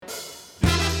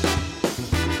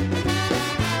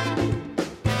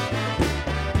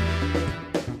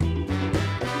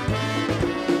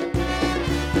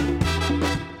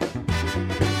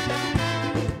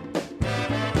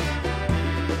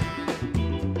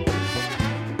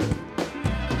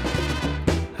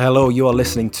Hello, you are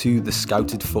listening to the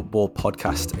Scouted Football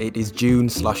Podcast. It is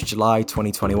June/July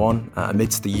 2021,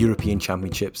 amidst the European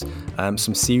Championships.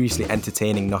 Some seriously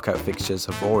entertaining knockout fixtures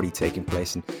have already taken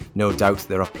place, and no doubt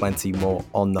there are plenty more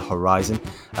on the horizon.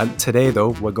 Today,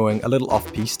 though, we're going a little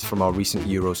off-piste from our recent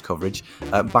Euros coverage,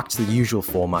 back to the usual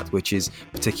format, which is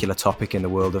a particular topic in the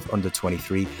world of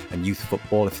under-23 and youth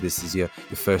football, if this is your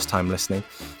first time listening.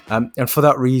 And for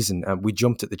that reason, we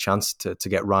jumped at the chance to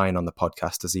get Ryan on the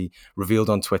podcast as he revealed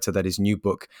on Twitter that his new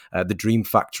book, The Dream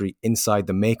Factory Inside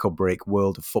the Make or Break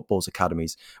World of Football's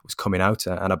Academies, was coming out.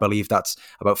 And I believe that's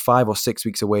about 5 or 6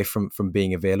 weeks away from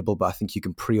being available, but I think you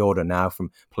can pre-order now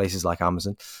from places like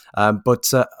Amazon.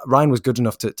 But Ryan was good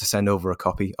enough to send over a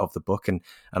copy of the book, and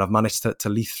I've managed to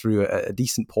leaf through a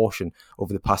decent portion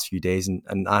over the past few days.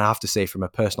 And I have to say, from a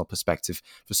personal perspective,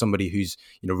 for somebody who's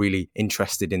really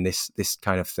interested in this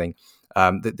kind of thing,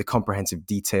 the comprehensive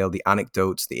detail, the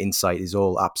anecdotes, the insight is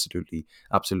all absolutely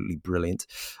brilliant.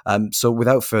 So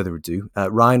without further ado,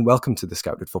 Ryan, welcome to the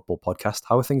Scouted Football Podcast.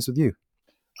 How are things with you?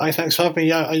 Hi, thanks for having me.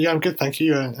 Yeah, I'm good, thank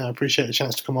you. I appreciate the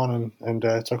chance to come on and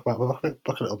talk about the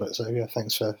book a little bit. So yeah,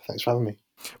 thanks for having me.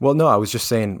 Well, no, I was just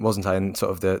saying, wasn't I, in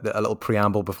sort of a little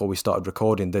preamble before we started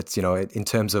recording, that in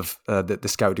terms of the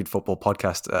Scouted Football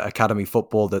Podcast, academy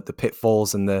football, the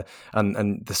pitfalls and the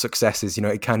successes,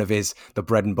 it kind of is the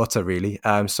bread and butter, really.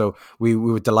 So we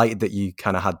were delighted that you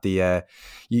kind of had the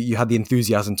you had the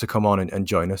enthusiasm to come on and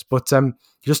join us. But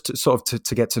just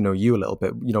to get to know you a little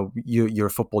bit, you're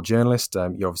a football journalist,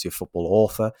 you're obviously a football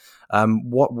author.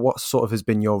 What sort of has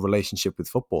been your relationship with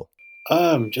football?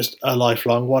 Just a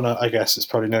lifelong one. I guess it's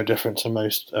probably no different to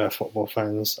most football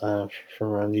fans from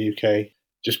around the UK.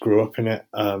 Just grew up in it.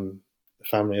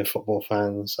 Family of football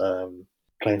fans,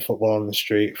 playing football on the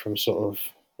street from sort of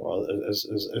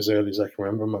as early as I can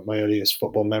remember. My earliest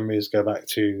football memories go back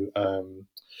to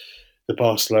the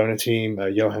Barcelona team,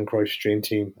 Johan Cruyff's dream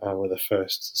team, were the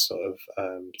first sort of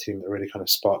team that really kind of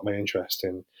sparked my interest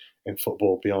in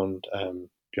football beyond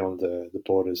the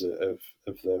borders of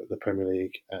the Premier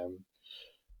League.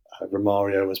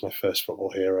 Romario was my first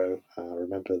football hero. I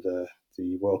remember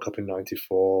the World Cup in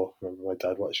 '94. I remember my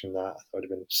dad watching that. I would have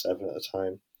been 7 at the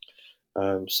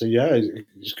time. So yeah, it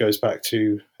just goes back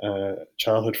to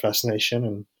childhood fascination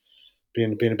and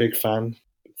being a big fan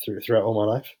throughout all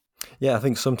my life. Yeah, I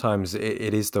think sometimes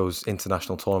it is those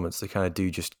international tournaments that kind of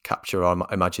do just capture our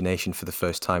imagination for the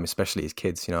first time, especially as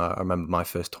kids. I remember my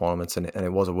first tournament, and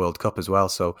it was a World Cup as well.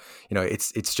 So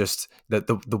it's just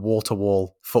the wall to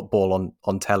wall football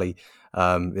on telly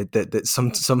that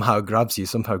somehow grabs you,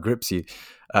 somehow grips you.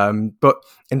 But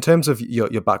in terms of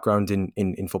your background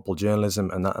in football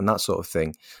journalism and that sort of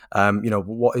thing,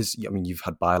 what is? I mean, you've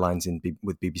had bylines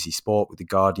with BBC Sport, with the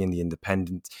Guardian, the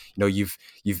Independent. You've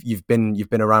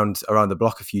been around the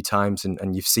block a few times,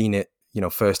 and you've seen it,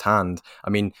 firsthand. I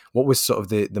mean, what was sort of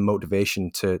the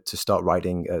motivation to start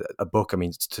writing a book? I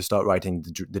mean, to start writing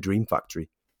the Dream Factory.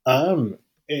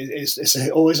 It's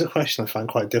always a question I find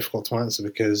quite difficult to answer,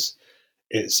 because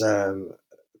it's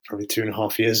probably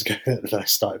 2.5 years ago that I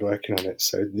started working on it.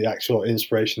 So the actual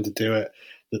inspiration to do it,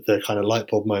 the kind of light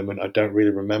bulb moment, I don't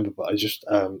really remember. But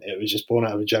it was just born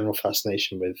out of a general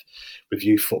fascination with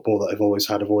youth football that I've always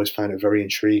had. I've always found it very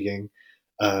intriguing.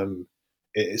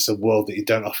 It's a world that you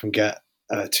don't often get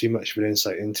too much of an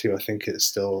insight into. I think it's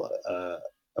still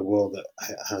a world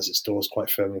that has its doors quite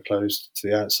firmly closed to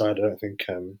the outside. I don't think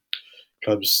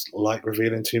clubs like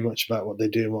revealing too much about what they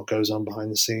do and what goes on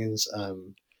behind the scenes.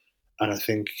 And I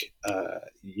think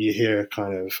you hear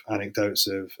kind of anecdotes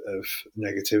of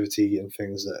negativity and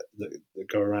things that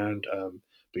go around,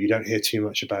 but you don't hear too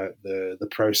much about the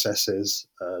processes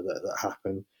that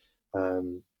happen,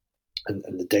 and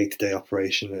the day-to-day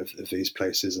operation of these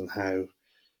places, and how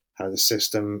the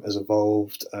system has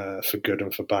evolved for good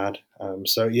and for bad.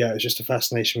 So yeah, it's just a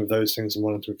fascination with those things and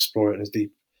wanting to explore it in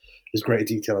as great a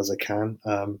detail as I can.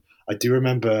 I do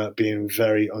remember being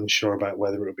very unsure about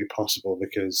whether it would be possible,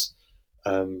 because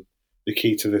the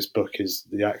key to this book is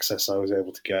the access I was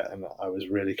able to get, and I was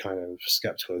really kind of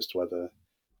skeptical as to whether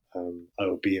I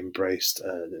would be embraced,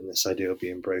 and this idea would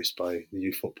be embraced by the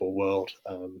youth football world.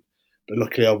 But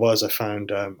luckily I was. I found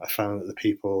that the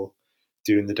people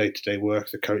doing the day-to-day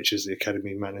work, the coaches, the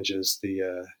academy managers,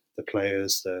 the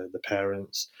players, the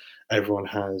parents, everyone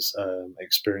has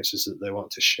experiences that they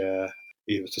want to share,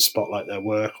 either to spotlight their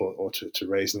work or to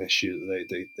raise an issue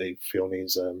that they feel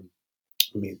needs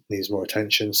more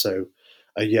attention. So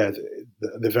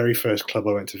the very first club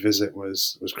I went to visit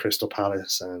was Crystal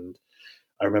Palace, and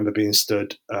I remember being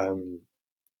stood at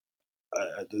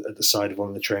the side of one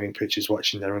of the training pitches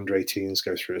watching their under-18s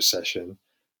go through a session,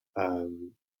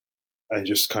 and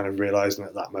just kind of realising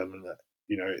at that moment that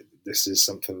this is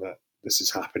something this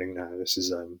is happening now. This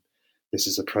is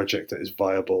a project that is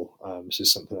viable. This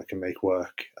is something I can make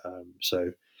work.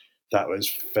 So that was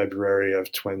February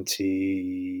of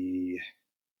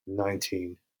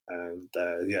 2019, and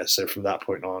so from that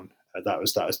point on,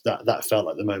 that felt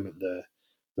like the moment the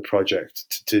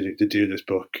project to do this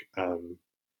book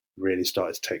really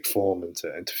started to take form and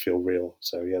to feel real.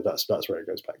 So yeah, that's where it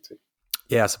goes back to.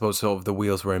 Yeah, I suppose sort of the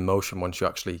wheels were in motion once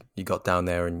you got down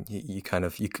there, and you kind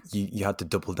of you had to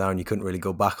double down. You couldn't really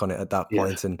go back on it at that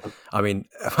point. And I mean,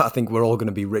 I think we're all going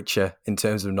to be richer in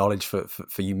terms of knowledge for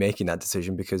you making that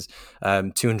decision, because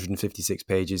 256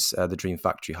 pages the Dream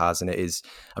Factory has, and it is,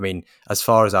 I mean, as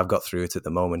far as I've got through it at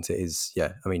the moment, it is,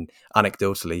 yeah, I mean,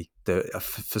 anecdotally,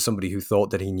 for somebody who thought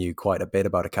that he knew quite a bit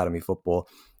about academy football,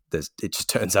 it just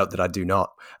turns out that I do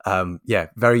not.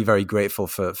 Very, very grateful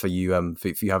for you for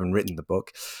you having written the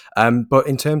book. But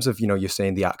in terms of, you're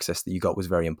saying the access that you got was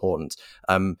very important.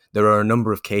 There are a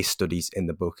number of case studies in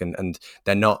the book, and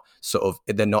they're not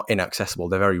inaccessible.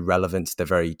 They're very relevant. They're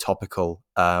very topical.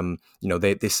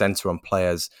 They center on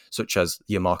players such as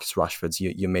your Marcus Rashfords,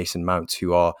 your Mason Mounts,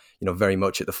 who are, very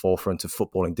much at the forefront of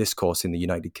footballing discourse in the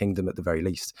United Kingdom at the very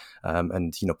least,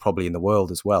 and probably in the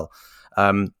world as well.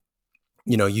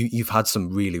 You've had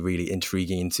some really, really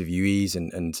intriguing interviewees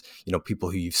and people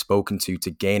who you've spoken to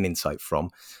gain insight from.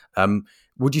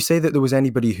 Would you say that there was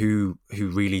anybody who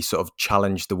really sort of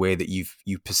challenged the way that you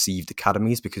perceived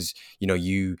academies? Because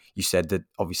you said that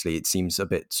obviously it seems a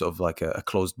bit sort of like a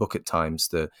closed book at times.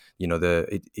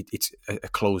 It's a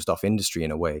closed off industry in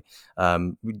a way.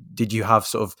 Did you have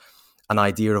sort of an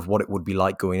idea of what it would be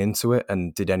like going into it,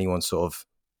 and did anyone sort of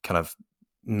kind of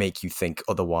make you think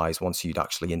otherwise once you'd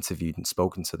actually interviewed and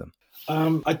spoken to them?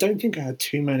 I don't think I had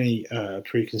too many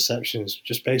preconceptions,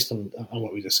 just based on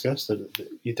what we discussed, that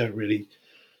you don't really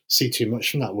see too much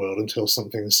from that world until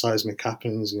something seismic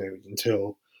happens,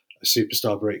 until a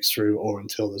superstar breaks through, or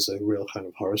until there's a real kind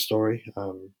of horror story.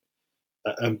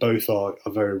 And both are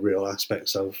very real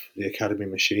aspects of the academy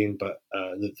machine, but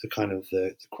the kind of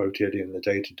the quotidian, the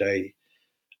day-to-day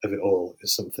of it all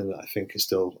is something that I think is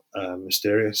still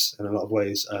mysterious in a lot of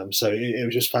ways. So it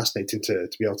was just fascinating to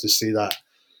be able to see that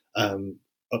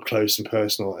up close and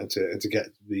personal, and to get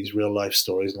these real life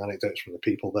stories and anecdotes from the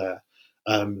people there.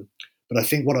 But I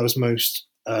think what I was most,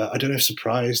 I don't know if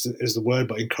surprised is the word,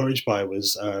 but encouraged by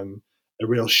was a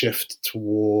real shift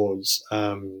towards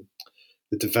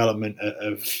the development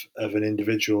of an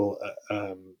individual,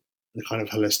 the kind of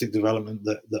holistic development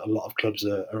that a lot of clubs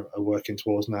are working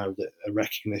towards now, that a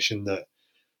recognition that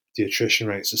the attrition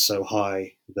rates are so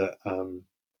high that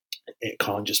it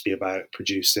can't just be about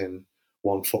producing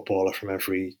one footballer from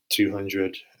every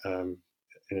 200 in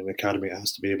an academy. It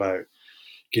has to be about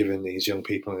giving these young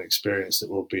people an experience that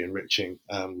will be enriching,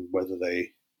 whether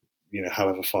they,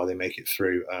 however far they make it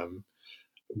through.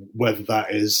 Whether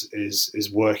that is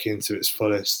working to its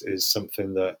fullest is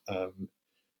something that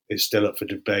is still up for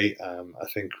debate. I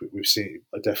think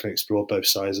I definitely explored both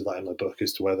sides of that in my book,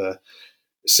 as to whether,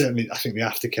 certainly I think the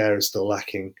aftercare is still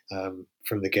lacking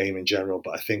from the game in general,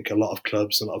 but I think a lot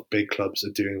of big clubs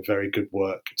are doing very good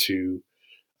work to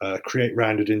create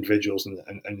rounded individuals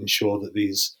and ensure that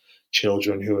these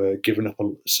children who are giving up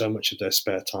so much of their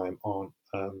spare time aren't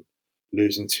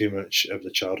losing too much of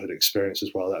the childhood experience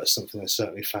as well. That is something I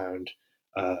certainly found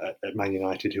at Man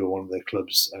United, who are one of the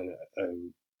clubs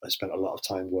I spent a lot of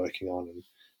time working on, and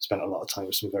spent a lot of time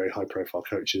with some very high profile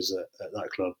coaches at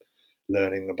that club,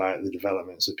 learning about the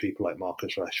developments of people like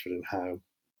Marcus Rashford, and how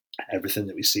everything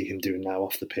that we see him doing now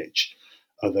off the pitch,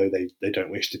 although they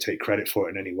don't wish to take credit for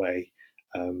it in any way,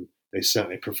 they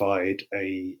certainly provide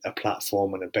a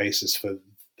platform and a basis for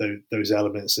those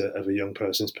elements of a young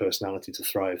person's personality to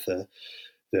thrive.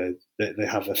 They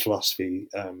have a philosophy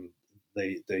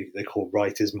they call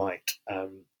right is might,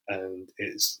 and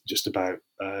it's just about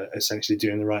essentially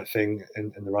doing the right thing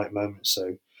in the right moment.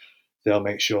 So they'll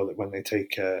make sure that when they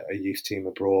take a youth team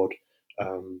abroad,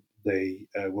 they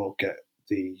will get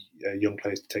the young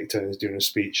players to take turns doing a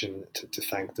speech and to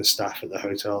thank the staff at the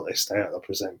hotel they stay at. They'll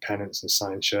present pennants and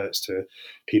signed shirts to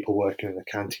people working in the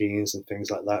canteens and things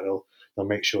like that. They'll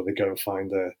make sure they go and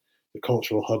find the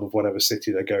cultural hub of whatever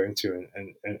city they're going to,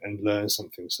 and learn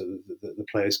something, so that the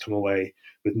players come away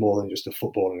with more than just a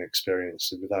footballing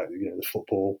experience, without the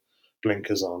football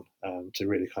blinkers on, to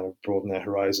really kind of broaden their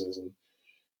horizons. And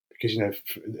because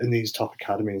in these top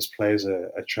academies, players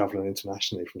are traveling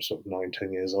internationally from sort of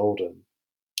 9-10 years old, and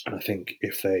I think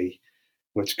if they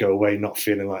were to go away not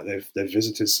feeling like they've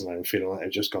visited somewhere, and feeling like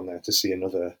they've just gone there to see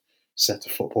another set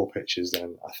of football pitches,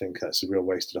 then I think that's a real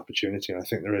wasted opportunity. And I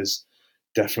think there is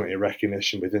definitely a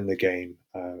recognition within the game,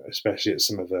 especially at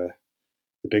some of the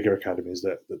bigger academies,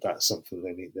 that's something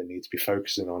they need to be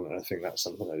focusing on. And I think that's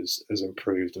something that has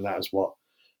improved, and that is what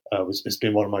has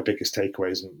been one of my biggest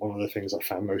takeaways, and one of the things I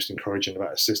found most encouraging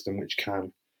about a system which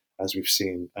can, as we've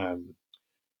seen,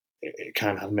 it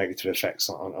can have negative effects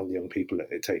on the young people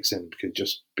that it takes in,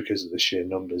 because of the sheer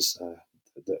numbers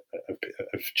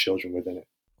of children within it.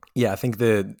 Yeah, I think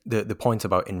the point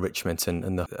about enrichment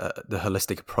and the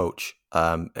holistic approach.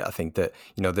 I think that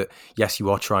that yes, you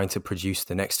are trying to produce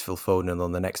the next Phil Foden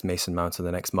and the next Mason Mount and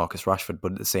the next Marcus Rashford,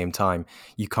 but at the same time,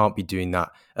 you can't be doing that,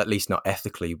 at least not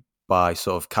ethically, by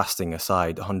sort of casting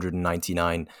aside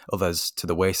 199 others to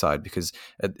the wayside, because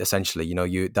essentially,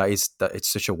 that it's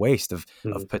such a waste of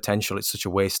potential. It's such a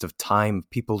waste of time,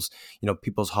 people's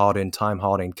hard-earned time,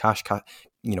 hard-earned cash,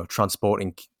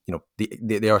 transporting.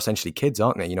 They are essentially kids,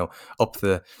 aren't they? Up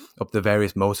the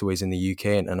various motorways in the UK,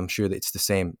 and I'm sure that it's the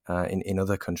same in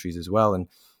other countries as well. And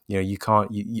you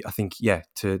can't. I think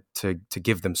to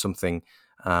give them something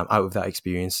out of that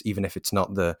experience, even if it's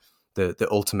not the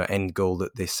ultimate end goal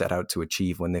that they set out to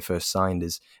achieve when they first signed,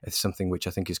 is something which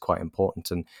I think is quite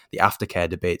important. And the aftercare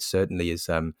debate certainly is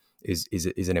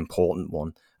an important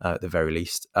one at the very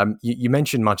least. You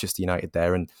mentioned Manchester United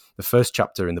there, and the first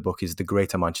chapter in the book is the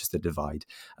Greater Manchester Divide.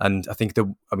 And I think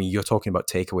you're talking about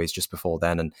takeaways just before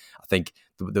then, and I think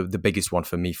the biggest one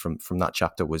for me from that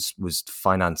chapter was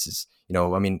finances.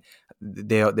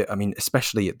 They are.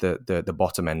 Especially at the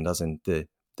bottom end, as in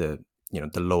the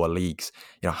lower leagues.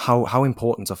 How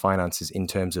important are finances in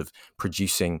terms of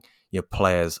producing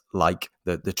players like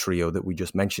the trio that we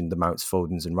just mentioned, the Mounts,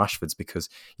 Fodens, and Rashfords, because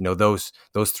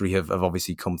those three have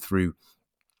obviously come through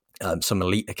some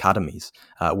elite academies,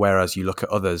 whereas you look at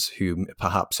others who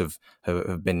perhaps have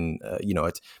been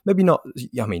maybe not.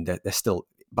 They're still,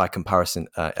 by comparison,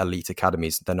 elite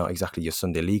academies. They're not exactly your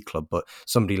Sunday League club, but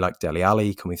somebody like Dele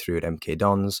Alli coming through at MK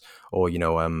Dons, or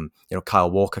Kyle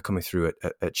Walker coming through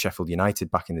at Sheffield United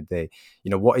back in the day.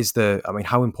 What is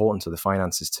how important are the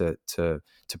finances to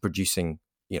producing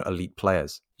elite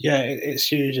players? Yeah,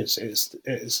 it's huge. It's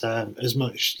as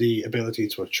much the ability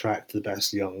to attract the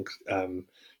best young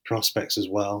prospects as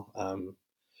well.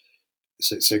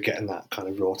 So getting that kind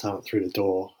of raw talent through the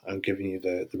door and giving you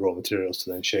the raw materials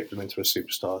to then shape them into a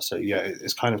superstar. So yeah,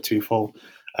 it's kind of twofold.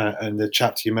 And the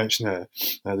chapter you mentioned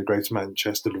there, the Greater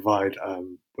Manchester Divide,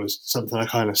 was something I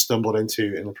kind of stumbled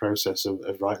into in the process of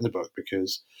writing the book,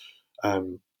 because I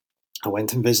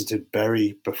went and visited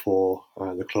Bury before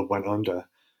the club went under,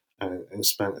 and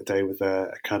spent a day with their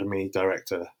academy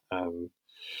director.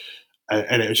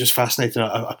 And it was just fascinating.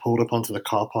 I pulled up onto the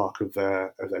car park of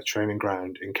their training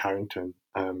ground in Carrington,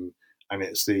 and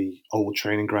it's the old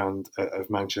training ground of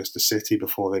Manchester City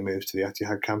before they moved to the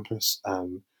Etihad campus.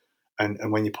 And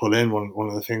when you pull in, one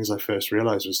of the things I first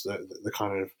realised was the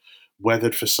kind of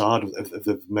weathered facade of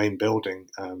the main building.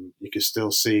 You could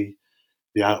still see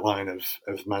the outline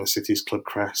of Man City's club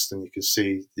crest, and you could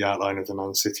see the outline of the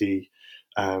Man City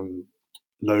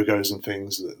logos and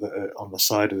things that are on the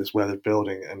side of this weathered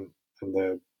building, and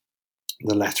the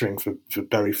lettering for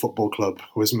Bury Football Club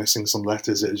was missing some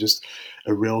letters. It was just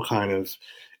a real kind of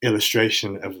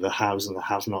illustration of the haves and the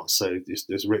have-nots. So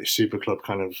this rich super club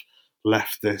kind of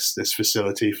left this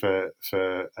facility for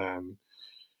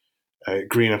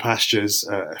greener pastures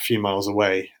a few miles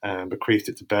away, bequeathed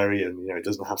it to Bury, and it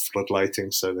doesn't have flood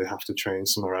lighting, so they have to train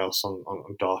somewhere else on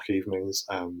dark evenings.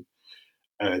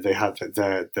 They had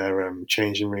their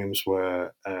changing rooms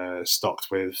were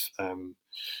stocked with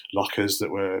lockers that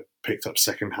were picked up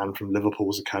secondhand from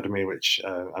Liverpool's academy, which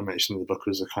I mentioned in the book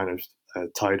was a kind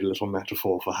of tidy little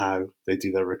metaphor for how they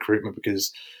do their recruitment,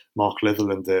 because Mark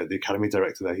Litherland, the academy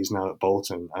director there, he's now at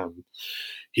Bolton.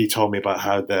 He told me about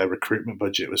how their recruitment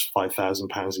budget was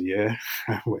 £5,000 a year,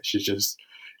 which is just,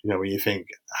 when you think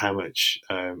how much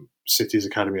City's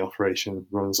academy operation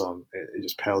runs on, it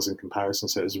just pales in comparison.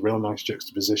 So it was a real nice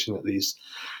juxtaposition that these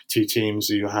two teams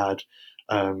who had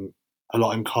a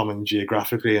lot in common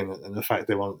geographically, and the fact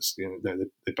they once,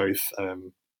 they both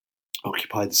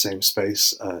occupied the same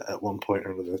space at one point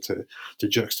or another, to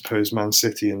juxtapose Man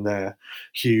City and their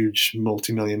huge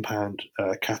multi-million-pound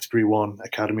Category 1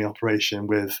 academy operation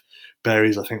with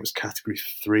Bury's, I think it was Category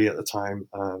 3 at the time.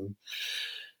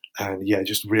 And yeah,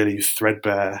 just really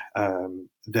threadbare.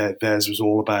 Theirs was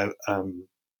all about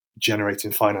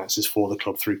generating finances for the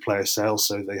club through player sales.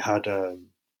 So they had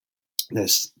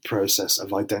this process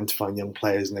of identifying young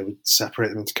players, and they would separate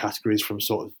them into categories from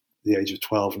sort of the age of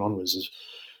 12 and onwards, as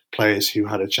players who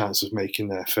had a chance of making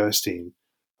their first team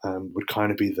would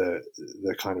kind of be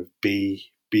the kind of B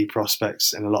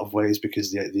prospects in a lot of ways,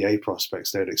 because the A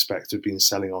prospects they would expect to have been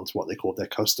selling on to what they called their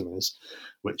customers,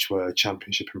 which were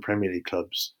Championship and Premier League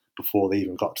clubs. before they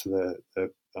even got to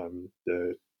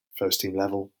the first team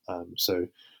level. And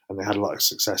they had a lot of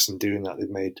success in doing that. They've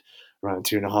made around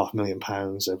 £2.5 million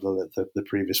over the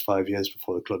previous 5 years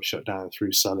before the club shut down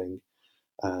through selling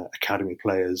academy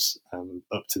players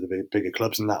up to the bigger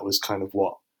clubs, and that was kind of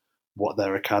what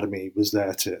their academy was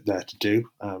there to do.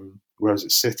 Whereas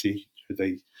at City,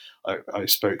 I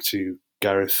spoke to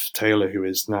Gareth Taylor, who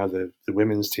is now the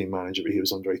women's team manager, but he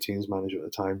was under 18s manager at the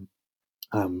time.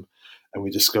 And we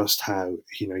discussed how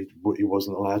he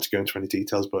wasn't allowed to go into any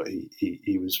details, but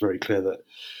he was very clear that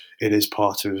it is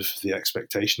part of the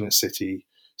expectation that City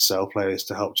sell players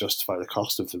to help justify the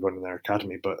cost of the running their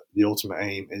academy. But the ultimate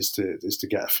aim is to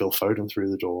get a Phil Foden through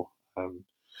the door.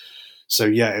 So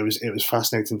yeah, it was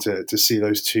fascinating to see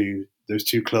those two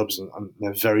clubs and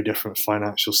their very different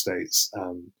financial states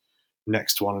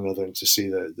next to one another, and to see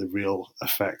the real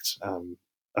effect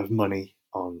of money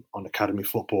on academy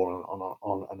football and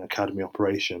on an academy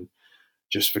operation,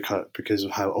 just because of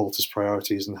how it alters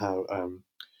priorities and how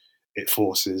it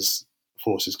forces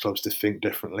clubs to think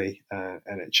differently,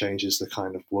 and it changes the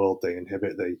kind of world they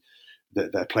inhabit.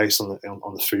 Their place on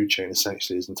the food chain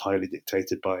essentially is entirely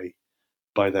dictated by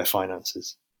their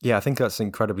finances. Yeah, I think that's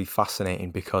incredibly fascinating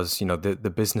because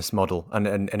the business model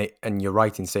and you're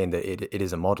right in saying that it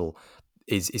is a model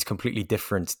is completely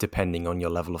different depending on your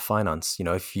level of finance.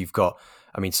 If you've got,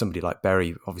 somebody like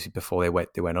Bury, obviously before they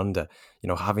went under,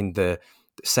 having the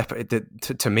separate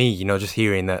to me, just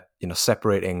hearing that,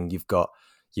 separating, you've got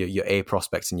your A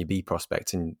prospects and your B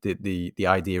prospects, and the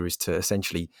idea is to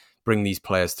essentially bring these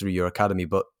players through your academy,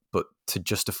 but to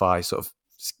justify sort of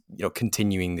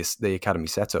continuing the academy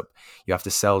setup, you have to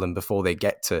sell them before they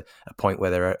get to a point where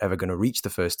they're ever going to reach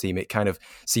the first team. It kind of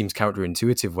seems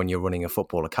counterintuitive when you're running a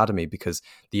football academy, because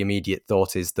the immediate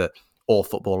thought is that all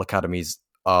football academies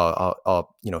are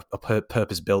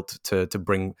purpose built to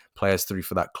bring players through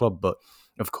for that club. But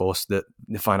of course, the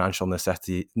financial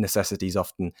necessities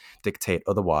often dictate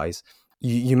otherwise.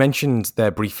 You mentioned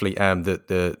there briefly that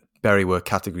the Bury were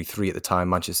Category 3 at the time.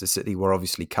 Manchester City were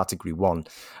obviously Category 1.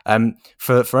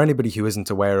 For anybody who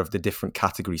isn't aware of the different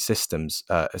category systems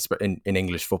in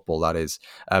English football, that is,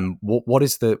 what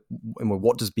does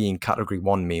being Category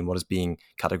 1 mean? What does being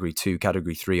Category 2,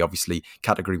 Category 3? Obviously,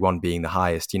 Category 1 being the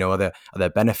highest. Are there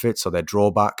benefits? Are there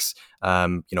drawbacks?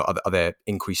 Are there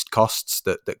increased costs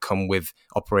that come with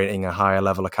operating a higher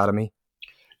level academy?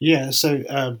 Yeah,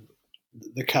 so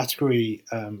the category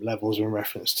levels are in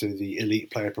reference to the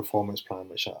Elite Player Performance Plan,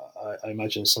 which I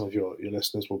imagine some of your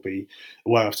listeners will be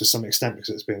aware of to some extent, because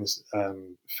it's been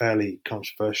fairly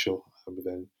controversial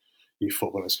within youth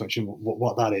football in this country.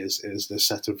 What that is the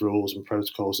set of rules and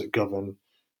protocols that govern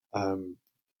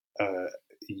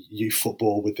youth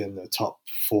football within the top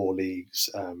 4 leagues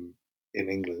in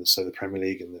England, so the Premier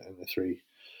League and the 3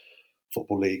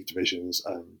 Football League divisions.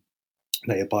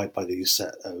 They abide by these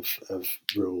set of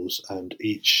rules, and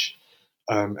each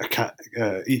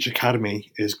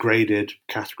academy is graded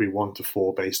Category 1 to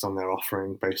 4 based on their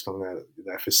offering, based on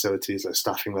their facilities, their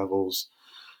staffing levels,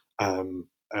 and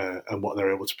what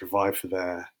they're able to provide for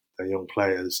their young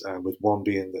players, with 1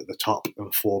 being the top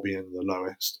and 4 being the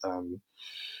lowest.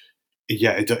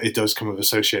 It does come with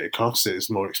associated costs. It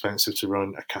is more expensive to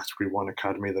run a Category 1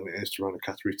 academy than it is to run a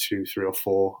Category 2, 3 or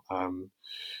 4.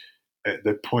 At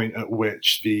the point at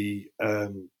which the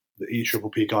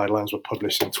EPPP guidelines were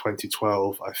published in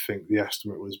 2012, I think the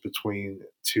estimate was between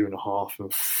 2.5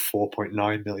 and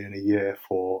 4.9 million a year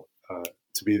to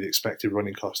be the expected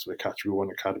running cost of a Category 1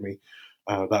 academy.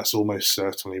 That's almost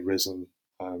certainly risen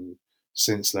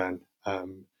since then,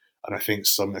 and I think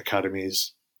some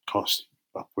academies cost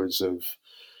upwards of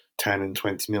 10 and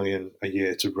 20 million a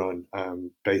year to run,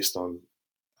 based on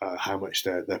how much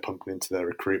they're pumping into their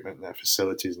recruitment and their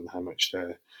facilities, and how much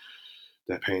they're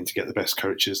paying to get the best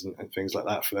coaches and things like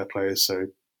that for their players. So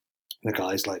the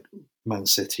guys like Man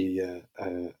City are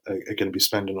going to be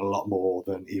spending a lot more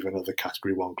than even other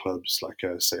Category 1 clubs, like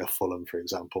say a Fulham, for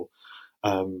example.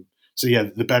 So yeah,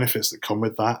 the benefits that come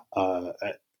with that,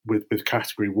 with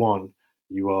Category 1,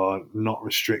 you are not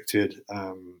restricted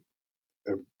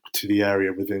to the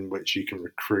area within which you can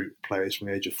recruit players from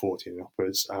the age of 14 and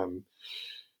upwards.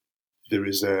 There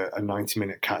is a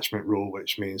 90-minute catchment rule,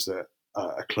 which means that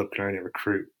a club can only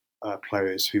recruit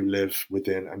players who live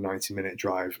within a 90-minute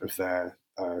drive of their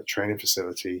training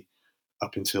facility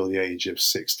up until the age of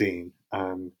 16.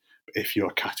 If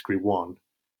you're Category 1,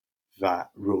 that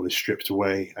rule is stripped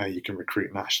away. You can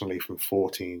recruit nationally from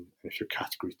 14. And if you're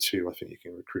Category 2, I think you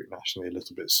can recruit nationally a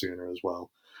little bit sooner as well.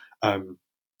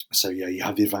 So yeah, you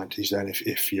have the advantage then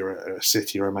if you're a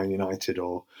City or a Man United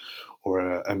or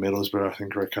a Middlesbrough, I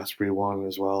think, are a Category 1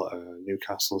 as well,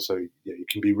 Newcastle. So yeah, you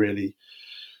can be really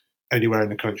anywhere in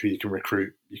the country you can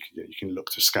recruit. You can look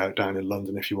to scout down in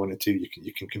London if you wanted to.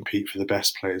 You can compete for the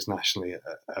best players nationally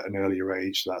at an earlier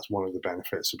age. So that's one of the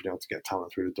benefits of being able to get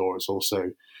talent through the door. It's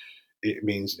also, it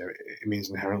means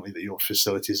inherently that your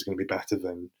facilities are going to be better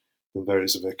than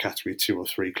those of a Category 2 or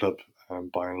 3 club,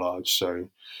 by and large. So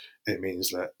it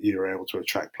means that you're able to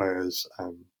attract players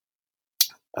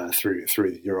through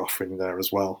your offering there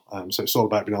as well. So it's all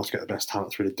about being able to get the best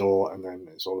talent through the door, and then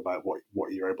it's all about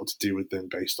what you're able to do with them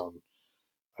based on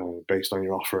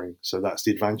your offering. So that's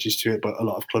the advantage to it. But a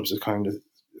lot of clubs are kind of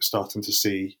starting to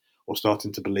see or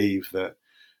starting to believe that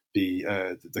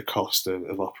the cost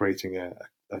of operating a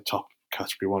top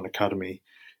Category 1 academy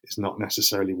is not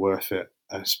necessarily worth it,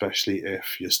 especially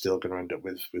if you're still going to end up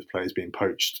with players being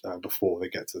poached before they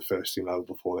get to the first team level,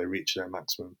 before they reach their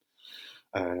maximum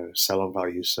sell-on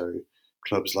value. So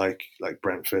clubs like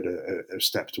Brentford have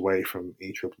stepped away from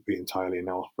EBBB entirely and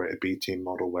now operate a B team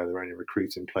model where they're only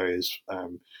recruiting players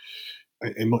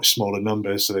in much smaller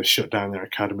numbers. So they've shut down their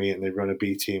academy and they run a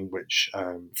B team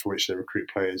for which they recruit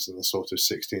players in the sort of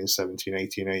 16, 17,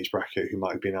 18 age bracket who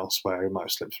might have been elsewhere, who might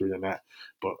have slipped through the net,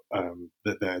 but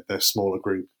that their smaller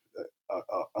group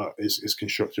is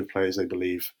constructive players they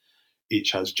believe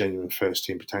each has genuine first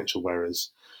team potential, whereas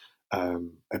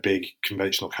a big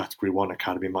conventional Category 1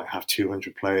 academy might have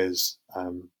 200 players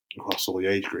across all the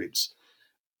age groups,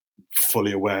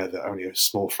 fully aware that only a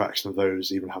small fraction of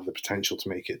those even have the potential to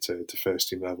make it to first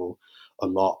team level. A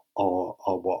lot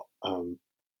are what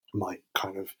might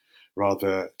kind of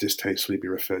rather distastefully be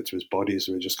referred to as bodies,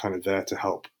 who are just kind of there to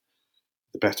help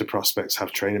the better prospects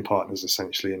have training partners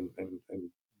essentially, and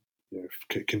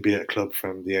can be at a club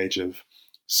from the age of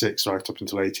 6 right up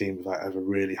until 18 without ever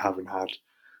really having had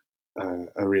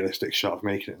a realistic shot of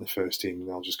making it in the first team, and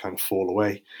they'll just kind of fall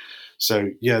away. So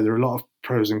yeah, there are a lot of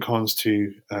pros and cons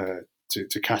to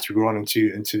Category 1 and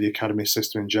to the academy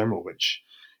system in general, which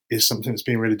is something that's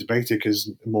being really debated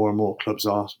because more and more clubs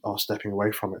are stepping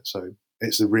away from it. So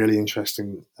it's a really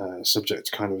interesting subject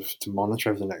to monitor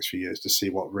over the next few years to see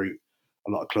what route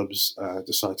a lot of clubs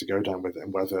decide to go down with it,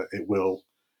 and whether it will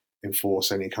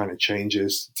enforce any kind of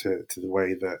changes to the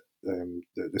way that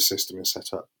the system is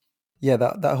set up. Yeah,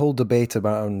 that whole debate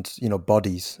around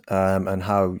bodies and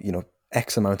how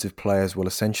X amount of players will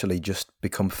essentially just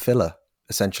become filler,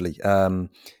 essentially,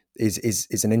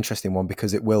 is an interesting one,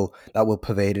 because that will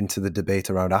pervade into the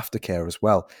debate around aftercare as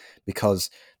well,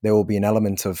 because there will be an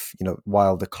element of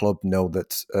while the club know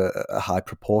that a high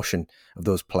proportion of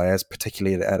those players,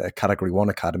 particularly at a Category 1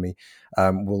 academy,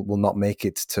 will not make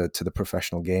it to the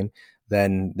professional game,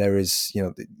 then there is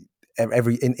in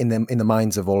the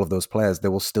minds of all of those players,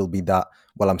 there will still be that,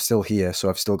 well, I'm still here, so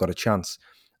I've still got a chance.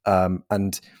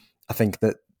 And I think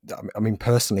that, I mean,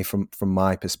 personally, from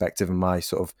my perspective and my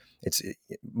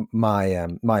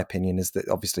my opinion is that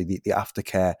obviously the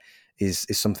aftercare is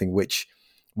something which,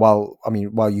 while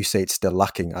you say it's still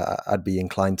lacking, I'd be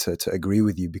inclined to agree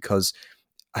with you, because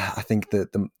I think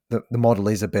that the model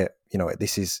is a bit,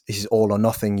 this is all or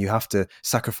nothing. You have to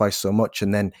sacrifice so much,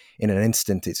 and then in an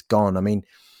instant it's gone. I mean,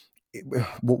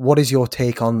 what is your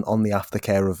take on the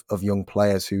aftercare of young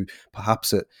players who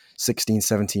perhaps at 16,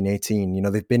 17, 18,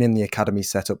 they've been in the academy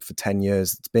setup for 10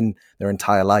 years. It's been their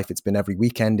entire life. It's been every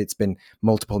weekend. It's been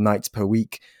multiple nights per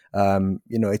week.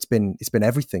 It's been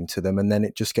everything to them. And then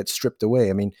it just gets stripped away.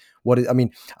 I mean,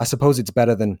 I suppose it's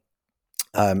better than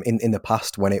in the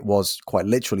past, when it was quite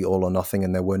literally all or nothing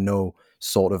and there were no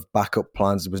sort of backup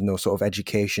plans. There was no sort of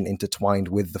education intertwined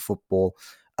with the football.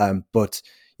 But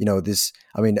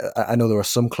I know there are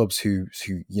some clubs who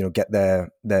get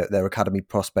their academy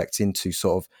prospects into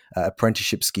sort of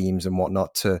apprenticeship schemes and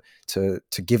whatnot to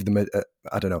give them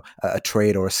a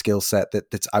trade or a skill set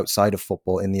that's outside of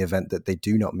football in the event that they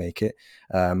do not make it.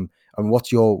 And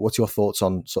what's your thoughts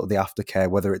on sort of the aftercare,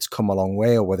 whether it's come a long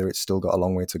way or whether it's still got a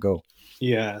long way to go?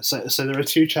 Yeah, so there are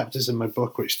 2 chapters in my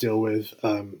book which deal with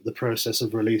the process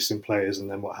of releasing players and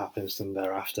then what happens to them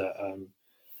thereafter.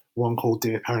 One called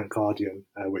Dear Parent Guardian,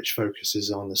 which focuses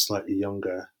on the slightly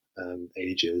younger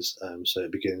ages. So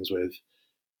it begins with,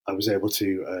 I was able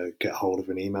to get hold of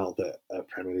an email that a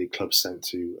Premier League club sent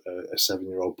to a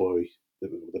 7-year-old boy,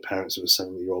 the parents of a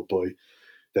 7-year-old boy.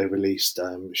 They released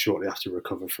shortly after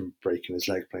recovery from breaking his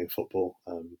leg playing football.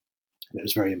 And it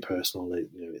was very impersonal.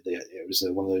 It was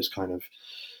one of those kind of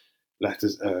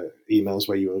letters, emails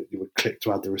where you would click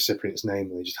to add the recipient's name,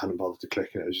 and they just hadn't bothered to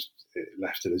click, and it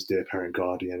left it as Dear Parent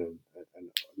Guardian, and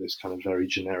this kind of very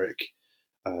generic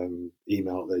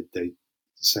email they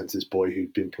sent to this boy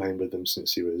who'd been playing with them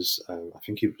since he was, I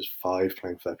think he was 5,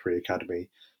 playing for their pre-academy.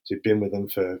 So he'd been with them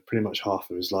for pretty much half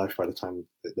of his life by the time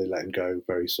that they let him go,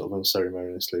 very sort of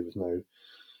unceremoniously, with no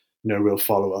no real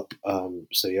follow up.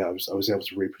 So yeah, I was able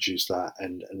to reproduce that,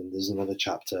 and there's another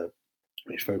chapter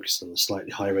which focuses on the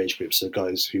slightly higher age group, so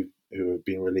guys who have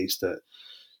been released at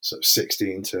sort of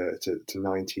 16 to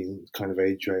 19 kind of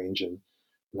age range, and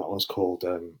that one's called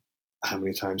 "How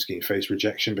many times can you face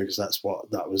rejection?" Because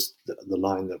that was the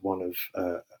line that one of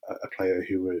a player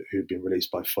who'd been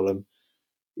released by Fulham,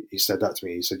 he said that to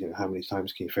me. He said, how many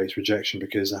times can you face rejection?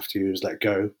 Because after he was let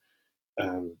go,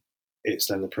 um, it's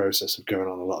then the process of going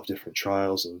on a lot of different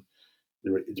trials, and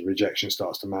the rejection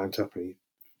starts to mount up. And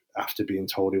after being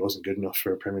told he wasn't good enough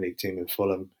for a Premier League team in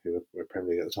Fulham, who were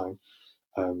Premier League at the time,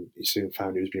 he soon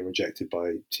found he was being rejected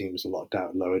by teams a lot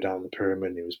lower down the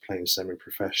pyramid. He was playing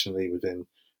semi-professionally within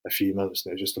a few months,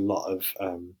 and there was just a lot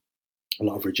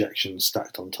of rejection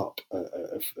stacked on top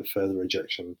of further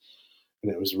rejection,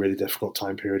 and it was a really difficult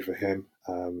time period for him.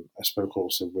 I spoke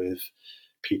also with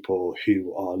people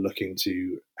who are looking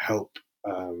to help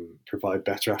provide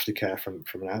better aftercare from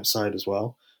an outside as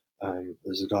well.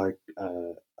 There's a guy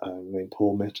named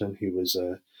Paul Mitten who was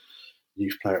a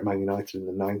youth player at Man United in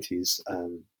the 90s.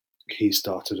 He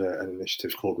started an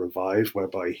initiative called Revive,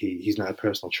 whereby he's now a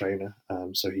personal trainer.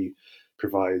 So he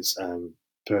provides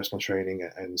personal training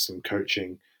and some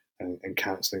coaching and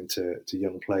counselling to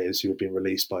young players who have been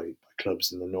released by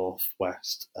clubs in the North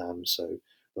West. So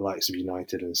the likes of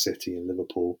United and City and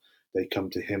Liverpool, they come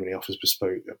to him and he offers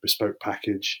a bespoke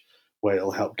package where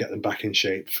it'll help get them back in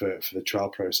shape for the trial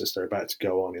process they're about to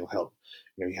go on. He'll help,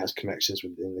 he has connections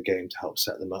within the game to help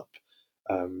set them up.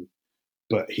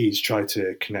 But he's tried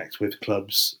to connect with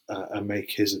clubs and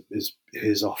make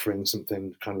his offering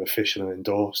something kind of official and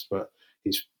endorsed, but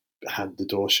he's had the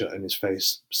door shut in his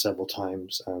face several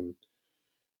times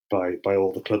by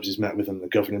all the clubs he's met with and the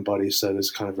governing bodies. So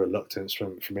there's kind of reluctance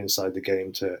from inside the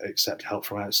game to accept help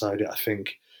from outside it. I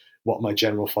think what my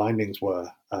general findings were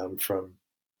from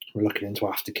looking into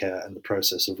aftercare and the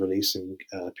process of releasing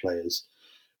players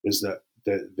was that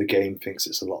the game thinks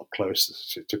it's a lot closer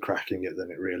to cracking it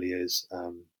than it really is.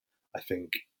 I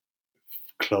think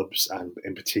clubs, and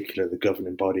in particular the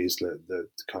governing bodies, the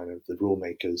kind of the rule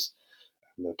makers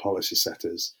and the policy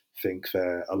setters, think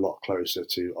they're a lot closer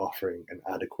to offering an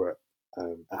adequate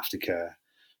aftercare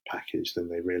package than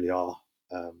they really are.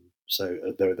 So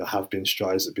though there have been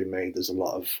strides that have been made, there's a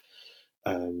lot of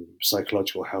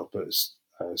psychological help that's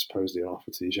supposedly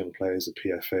offered to these young players. The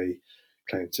PFA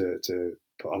claim to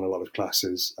put on a lot of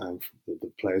classes.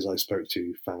 The players I spoke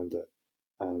to found that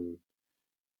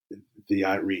the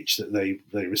outreach that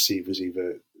they received was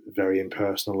either very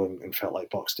impersonal and felt like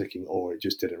box ticking, or it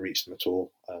just didn't reach them at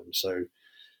all. So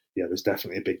yeah, there's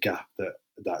definitely a big gap.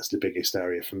 That's the biggest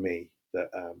area for me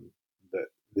that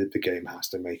the game has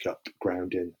to make up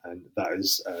ground in, and that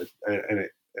is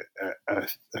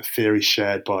a theory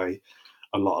shared by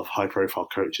a lot of high-profile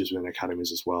coaches within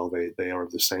academies as well. They are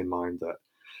of the same mind that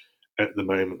at the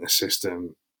moment the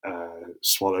system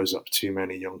swallows up too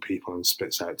many young people and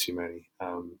spits out too many.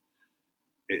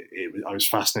 I was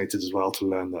fascinated as well to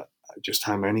learn that just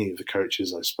how many of the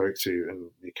coaches I spoke to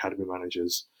and the academy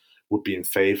managers would be in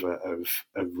favour of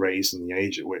raising the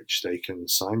age at which they can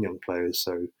sign young players.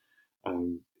 So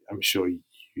I'm sure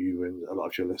you and a lot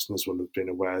of your listeners will have been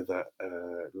aware that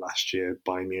last year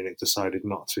Bayern Munich decided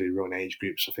not to run age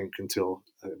groups, I think, until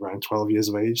around 12 years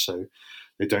of age. So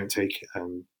they don't take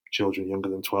children younger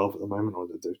than 12 at the moment, or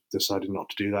they've decided not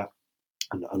to do that.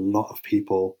 And a lot of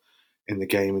people in the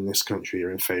game in this country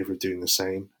are in favour of doing the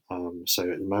same. So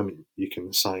at the moment, you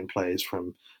can sign players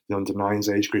from the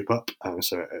under-9s age group up.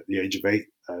 So at the age of 8,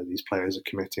 these players are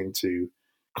committing to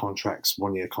contracts,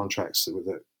 1-year contracts with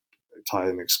tie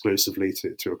them exclusively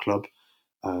to a club.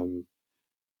 And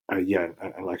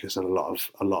like I said, a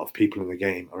lot of people in the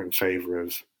game are in favour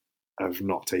of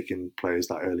not taking players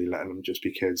that early, letting them just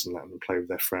be kids and letting them play with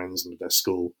their friends and with their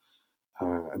school,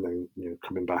 and then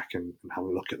coming back and having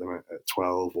a look at them at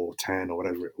 12 or 10 or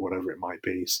whatever it might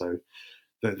be. So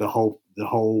the whole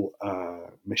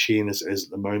machine is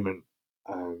at the moment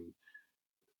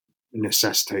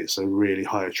necessitates a really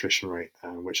high attrition rate,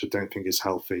 which I don't think is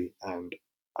healthy. And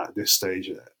at this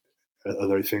stage,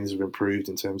 although things have improved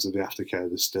in terms of the aftercare,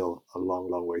 there's still a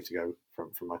long way to go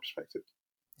from my perspective.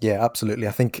 Yeah, absolutely.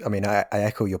 I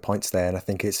echo your points there, and I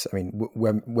think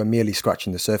we're merely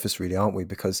scratching the surface, really, aren't we?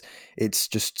 Because it's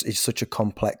such a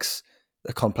complex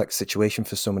situation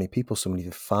for so many people, so many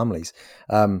families.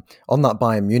 On that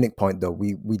Bayern Munich point, though,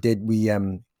 we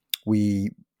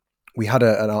had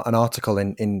an article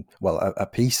a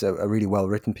piece, a really well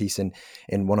written piece in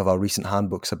one of our recent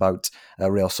handbooks about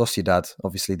Real Sociedad,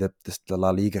 obviously the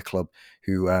La Liga club,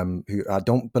 who I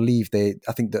don't believe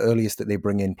I think the earliest that they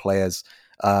bring in players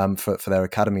for their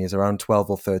academy is around 12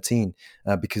 or 13,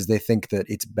 because they think that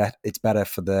it's better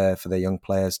for their young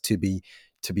players to be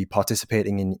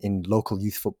participating in local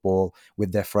youth football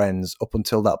with their friends. Up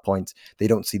until that point, they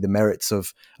don't see the merits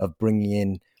of bringing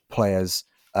in players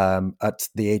at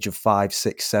the age of 5,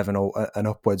 6, 7, and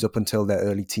upwards, up until their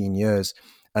early teen years,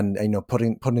 and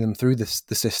putting them through the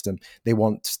system. They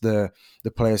want the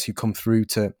players who come through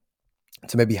to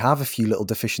maybe have a few little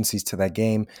deficiencies to their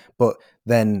game, but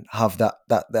then have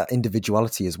that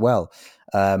individuality as well.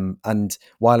 And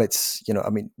while it's,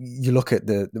 you look at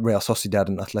the Real Sociedad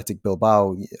and Athletic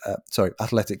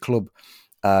Club,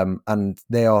 and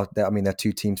they're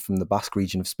two teams from the Basque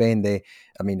region of Spain.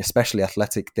 Especially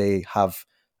Athletic, they have,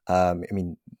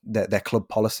 their club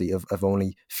policy of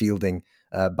only fielding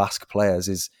Basque players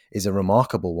is a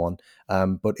remarkable one.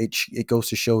 But it goes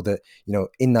to show that,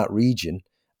 in that region,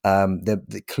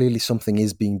 that clearly something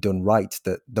is being done right,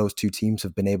 that those two teams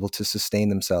have been able to sustain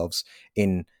themselves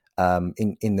in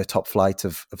the top flight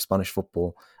of Spanish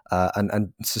football,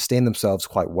 and sustain themselves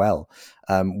quite well,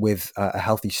 with a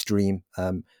healthy stream.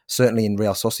 Certainly in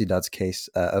Real Sociedad's case,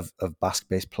 of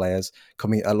Basque-based players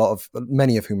coming,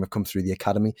 many of whom have come through the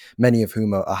academy, many of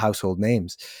whom are household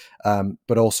names,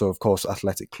 but also, of course,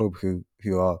 Athletic Club, who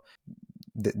are.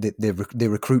 They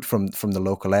recruit from the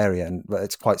local area, and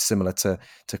it's quite similar to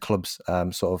clubs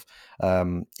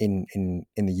in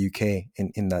the UK,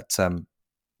 in that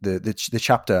the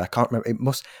chapter, I can't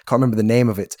remember the name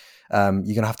of it.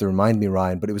 You're gonna have to remind me,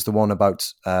 Ryan, but it was the one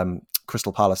about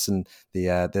Crystal Palace and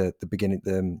the beginning,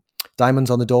 the Diamonds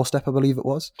on the Doorstep, I believe it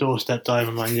was. Doorstep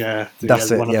Diamond Man, yeah. That's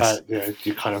the it, one yes. about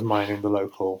you kind of mining the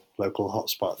local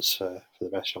hotspots for the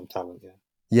best young talent, yeah.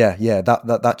 Yeah,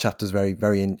 that chapter is very,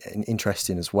 very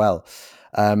interesting as well.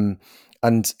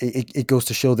 And it goes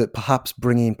to show that perhaps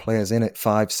bringing players in at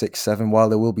 5, 6, 7, while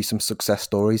there will be some success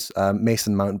stories,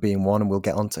 Mason Mount being one, and we'll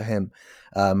get onto him,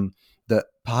 that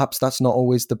perhaps that's not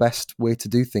always the best way to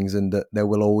do things, and that there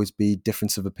will always be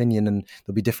difference of opinion, and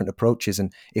there'll be different approaches.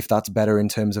 And if that's better in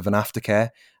terms of an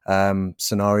aftercare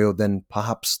scenario, then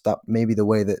perhaps that may be the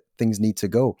way that things need to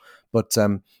go. But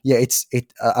it's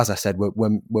as I said,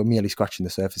 we're merely scratching the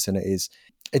surface, and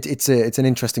it's an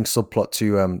interesting subplot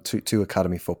to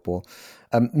academy football.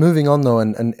 Moving on though,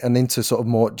 and into sort of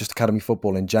more just academy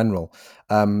football in general.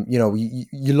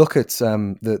 You look at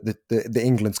the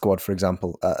England squad, for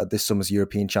example, at this summer's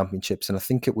European Championships, and I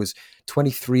think it was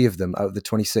 23 of them out of the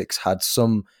 26 had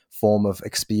some form of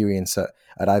experience at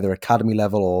either academy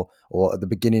level or at the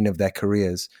beginning of their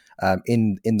careers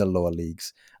in the lower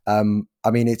leagues.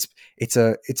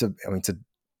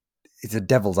 It's a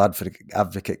devil's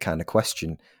advocate kind of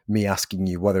question, me asking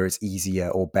you whether it's easier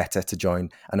or better to join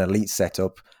an elite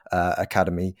setup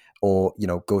academy, or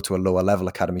go to a lower level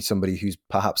academy, somebody who's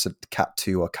perhaps at Cat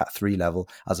 2 or Cat 3 level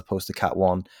as opposed to Cat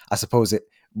 1. I suppose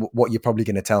what you're probably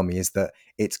going to tell me is that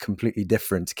it's completely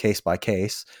different case by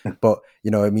case. But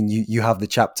you have the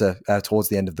chapter towards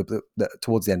the end of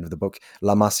the book,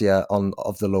 La Masia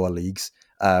of the lower leagues,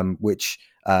 which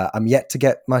I'm yet to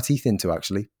get my teeth into,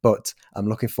 actually, but I'm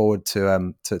looking forward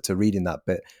to reading that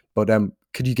bit. But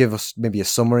could you give us maybe a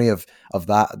summary of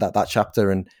that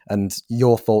chapter, and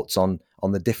your thoughts on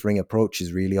the differing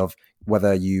approaches, really, of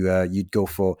whether you'd go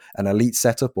for an elite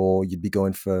setup, or you'd be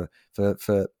going for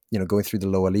going through the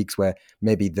lower leagues, where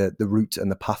maybe the route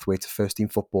and the pathway to first team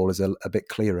football is a bit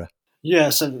clearer? Yeah,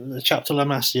 so the chapter La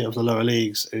Masia of the lower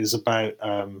leagues is about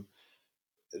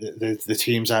the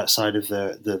teams outside of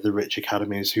the rich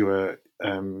academies who are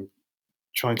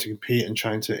trying to compete and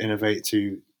trying to innovate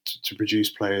to produce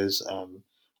players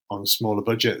on smaller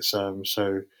budgets.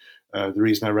 So the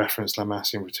reason I referenced La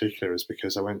Masia in particular is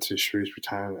because I went to Shrewsbury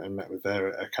Town and met with their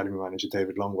academy manager,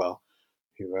 David Longwell,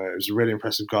 who was a really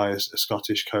impressive guy, a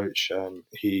Scottish coach.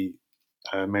 He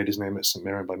made his name at St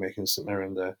Mirren by making St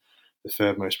Mirren the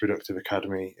third most productive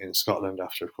academy in Scotland,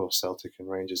 after, of course, Celtic and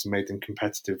Rangers, and made them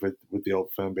competitive with the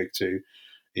old firm Big Two.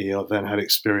 He then had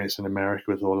experience in America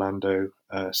with Orlando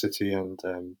City and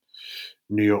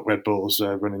New York Red Bulls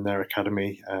running their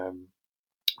academy,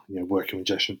 working with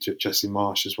Jesse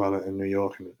Marsh as well in New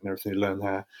York, and everything he learned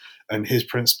there. And his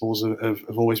principles have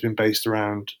always been based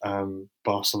around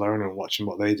Barcelona and watching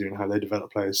what they do and how they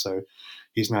develop players. So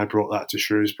he's now brought that to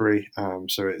Shrewsbury.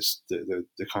 So it's the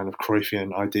kind of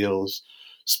Cruyffian ideals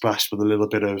splashed with a little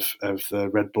bit of the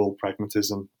Red Bull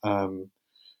pragmatism.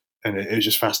 And it was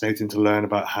just fascinating to learn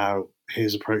about how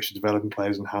his approach to developing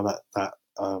players and how that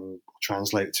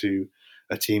translate to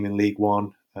a team in League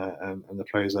One and the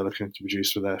players they're looking to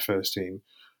produce for their first team.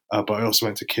 But I also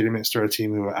went to Kidderminster, a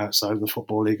team who are outside of the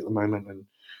Football League at the moment, and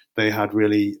they had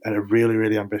a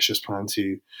really ambitious plan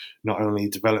to not only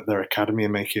develop their academy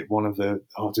and make it one of the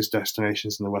hottest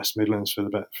destinations in the West Midlands for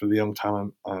the young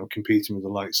talent, competing with the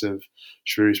likes of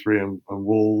Shrewsbury and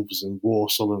Wolves and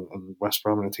Walsall and West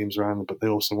Brom and the teams around them. But they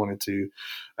also wanted to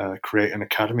create an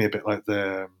academy a bit like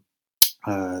the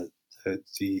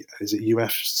is it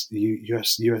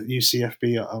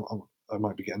UCFB? I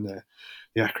might be getting the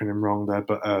acronym wrong there,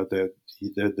 but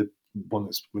the one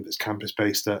that's with its campus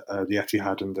based at the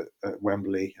Etihad and at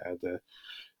Wembley,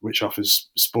 which offers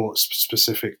sports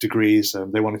specific degrees.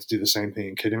 They wanted to do the same thing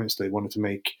in Academies. They wanted to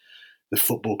make the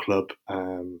football club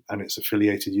and its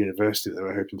affiliated university that they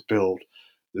were hoping to build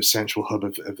the central hub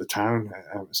of the town.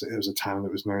 So it was a town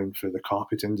that was known for the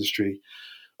carpet industry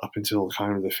up until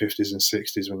kind of the 50s and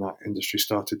 60s, when that industry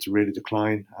started to really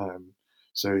decline.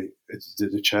 So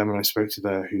the chairman I spoke to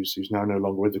there, who's now no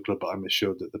longer with the club, but I'm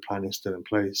assured that the plan is still in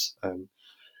place.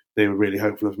 They were really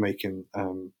hopeful of making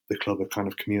the club a kind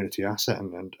of community asset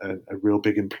and a real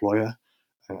big employer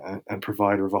and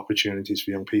provider of opportunities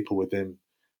for young people within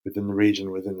the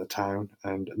region, within the town.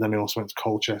 And then I also went to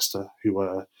Colchester, who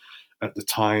were, at the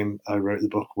time I wrote the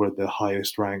book, were the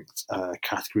highest ranked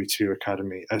Category 2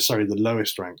 academy. The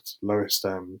lowest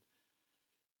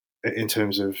in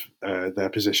terms of their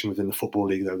position within the Football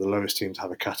League. They were the lowest team to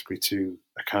have a Category 2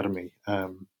 academy,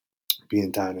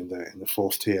 being down in the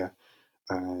fourth tier.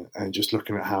 And just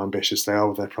looking at how ambitious they are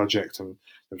with their project and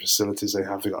the facilities they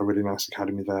have, they've got a really nice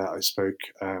academy there. I spoke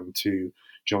to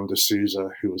John De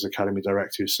Souza, who was academy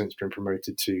director, who's since been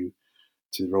promoted to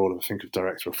the role of, I think, of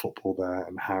director of football there,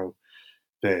 and how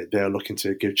they're looking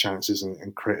to give chances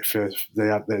and create first. They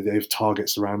have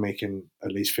targets around making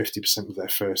at least 50% of their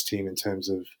first team in terms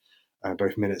of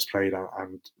both minutes played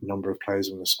and number of players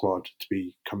in the squad to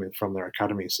be coming from their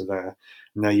academy. So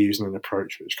they're using an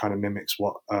approach which kind of mimics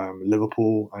what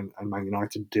Liverpool and Man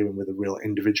United are doing, with a real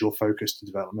individual focus to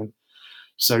development.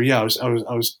 So yeah, I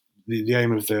was the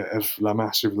aim of La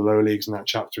Master of the lower leagues in that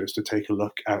chapter is to take a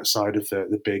look outside of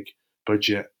the big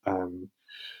budget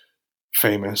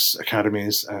famous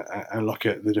academies and look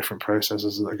at the different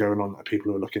processes that are going on that people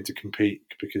who are looking to compete.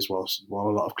 Because while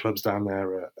a lot of clubs down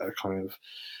there are kind of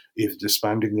either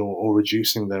disbanding or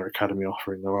reducing their academy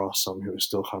offering, there are some who are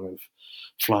still kind of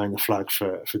flying the flag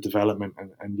for development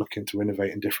and looking to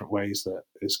innovate in different ways that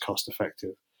is cost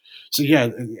effective. So yeah,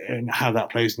 and how that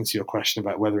plays into your question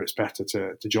about whether it's better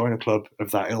to join a club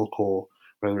of that ilk, or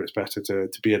whether it's better to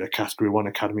be at a Category 1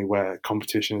 academy where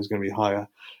competition is going to be higher.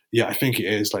 Yeah, I think it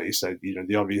is, like you said,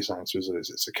 the obvious answer is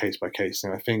it's a case-by-case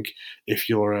thing. I think if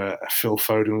you're a Phil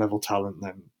Foden level talent,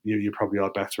 then you probably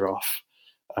are better off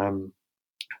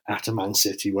at a Man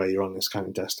City, where you're on this kind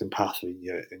of destined path and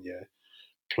you're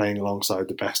playing alongside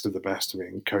the best of the best,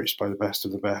 being coached by the best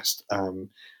of the best. And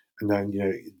then,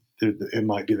 it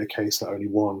might be the case that only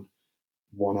one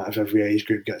out of every age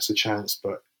group gets a chance,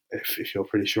 but if you're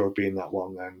pretty sure of being that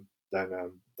one, then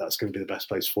that's going to be the best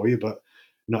place for you. But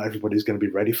not everybody's going to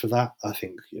be ready for that. I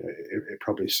think it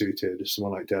probably suited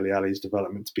someone like Dele Alli's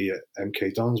development to be at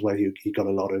MK Dons, where he got a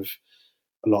lot of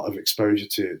exposure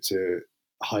to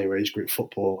higher age group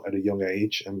football at a young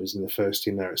age, and was in the first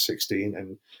team there at 16,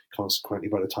 and consequently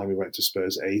by the time he went to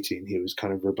Spurs at 18, he was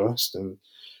kind of robust and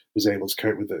was able to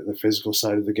cope with the physical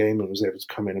side of the game, and was able to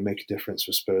come in and make a difference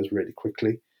for Spurs really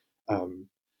quickly.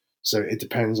 So it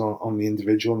depends on the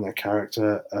individual and their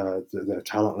character, their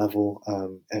talent level,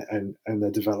 and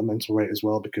their developmental rate as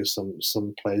well, because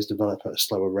some players develop at a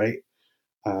slower rate.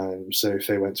 So if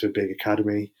they went to a big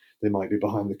academy, they might be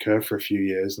behind the curve for a few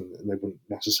years, and they wouldn't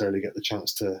necessarily get the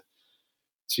chance to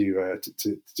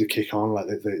kick on. Like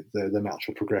the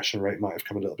natural progression rate might have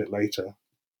come a little bit later.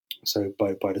 So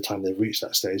by the time they've reached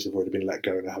that stage, they've already been let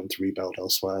go and are having to rebuild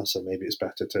elsewhere. So maybe it's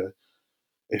better to,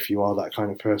 if you are that kind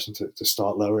of person, to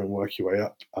start lower and work your way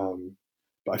up.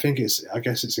 But I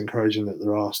guess it's encouraging that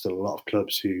there are still a lot of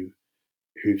clubs who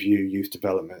view youth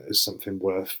development as something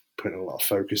worth putting a lot of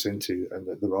focus into, and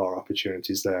that there are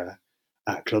opportunities there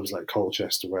at clubs like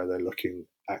Colchester where they're looking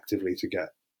actively to get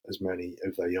as many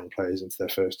of their young players into their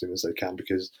first team as they can,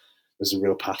 because there's a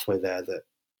real pathway there that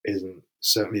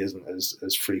certainly isn't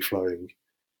as free flowing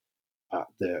at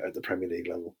the Premier League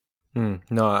level.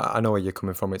 No, I know where you're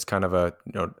coming from. It's kind of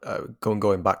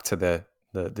going back to the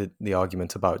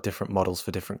argument about different models for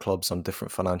different clubs on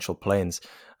different financial planes.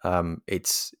 I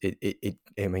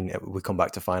mean, we come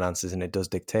back to finances, and it does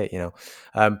dictate,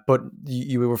 But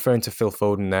you were referring to Phil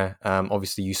Foden there.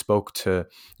 Obviously, you spoke to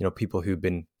people who've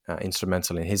been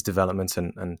instrumental in his development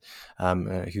and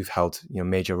who've held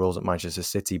major roles at Manchester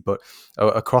City, but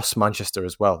across Manchester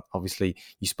as well. Obviously,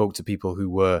 you spoke to people who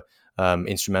were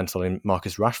instrumental in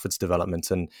Marcus Rashford's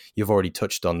development. And you've already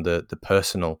touched on the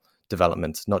personal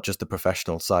development, not just the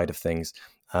professional side of things,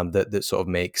 that sort of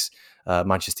makes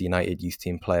Manchester United youth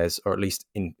team players, or at least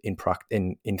in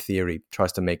theory,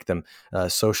 tries to make them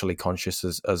socially conscious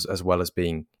as well as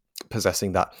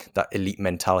possessing that elite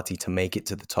mentality to make it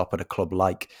to the top at a club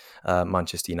like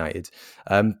Manchester United.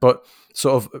 But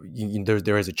sort of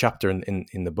there is a chapter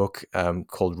in the book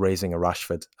called Raising a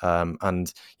Rashford,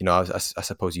 and I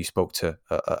suppose you spoke to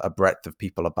a breadth of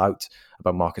people about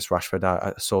Marcus Rashford.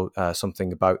 I saw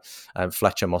something about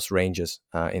Fletcher Moss Rangers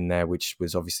in there, which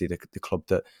was obviously the club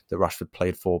that Rashford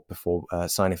played for before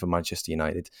signing for Manchester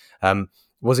United.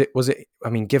 Was it? I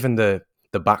mean, given the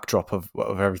backdrop of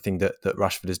everything that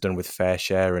Rashford has done with Fair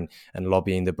Share and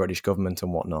lobbying the British government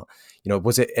and whatnot,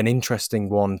 was it an interesting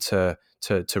one to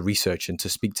research and to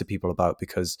speak to people about?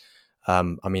 Because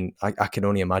I can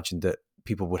only imagine that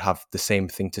people would have the same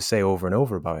thing to say over and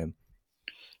over about him.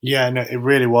 Yeah, no, it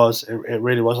really was. It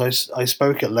really was. I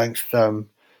spoke at length.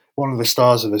 One of the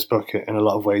stars of this book, in a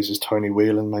lot of ways, is Tony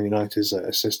Whelan, Man United's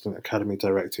assistant academy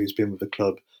director, who's been with the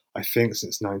club, I think,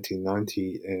 since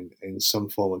 1990 in some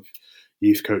form of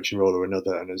youth coaching role or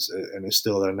another, and is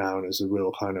still there now, and is a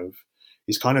real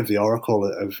he's kind of the oracle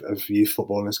of youth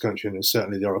football in this country, and is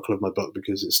certainly the oracle of my book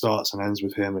because it starts and ends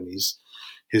with him, and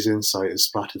his insight is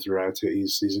splattered throughout it.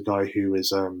 He's a guy who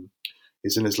is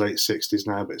in his late 60s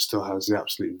now, but still has the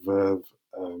absolute verve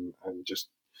and just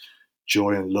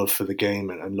joy and love for the game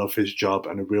and love his job,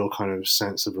 and a real kind of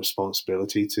sense of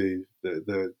responsibility to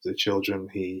the children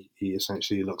he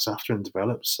essentially looks after and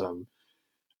develops.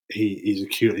 He's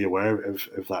acutely aware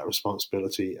of that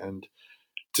responsibility, and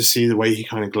to see the way he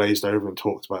kind of glazed over and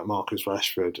talked about Marcus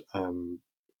Rashford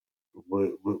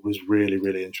was really,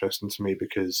 really interesting to me,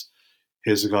 because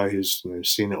here's a guy who's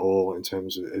seen it all in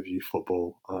terms of youth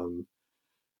football,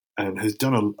 and has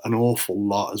done an awful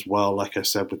lot as well. Like I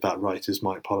said, with that writer's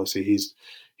might policy,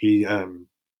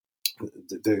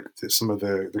 some of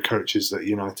the coaches at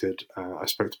United. I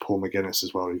spoke to Paul McGuinness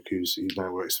as well, who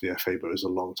now works for the FA, but was a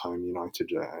long time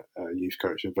United youth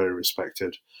coach and very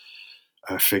respected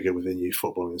figure within youth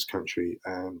football in this country.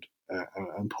 And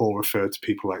Paul referred to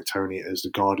people like Tony as the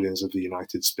guardians of the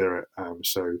United spirit.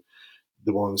 So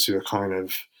the ones who are kind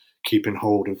of keeping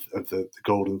hold of the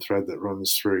golden thread that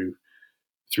runs through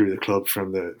the club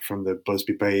from the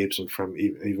Busby Babes, and from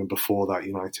even before that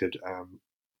United,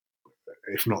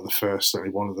 if not the first,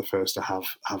 certainly one of the first to have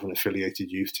an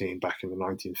affiliated youth team back in the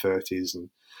 1930s, and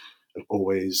have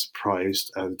always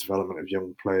prized the development of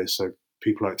young players. So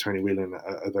people like Tony Whelan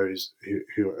are those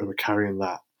who are carrying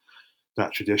that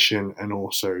tradition, and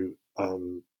also,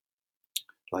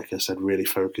 like I said, really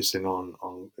focusing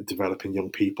on developing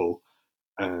young people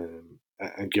and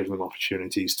giving them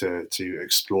opportunities to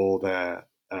explore their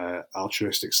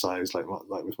altruistic sides, like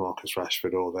with Marcus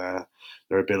Rashford, or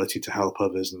their ability to help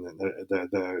others, and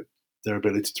their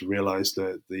ability to realise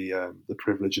the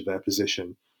privilege of their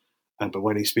position. But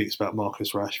when he speaks about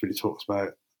Marcus Rashford, he talks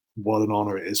about what an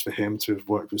honour it is for him to have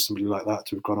worked with somebody like that,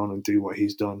 to have gone on and do what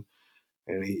he's done.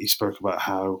 And he spoke about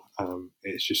how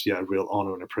it's just a real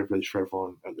honour and a privilege for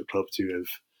everyone at the club to have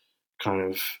kind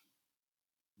of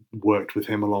worked with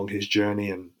him along his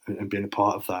journey and been a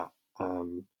part of that.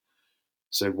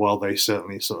 So while they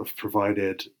certainly sort of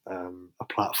provided a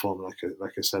platform,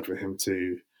 like I said, for him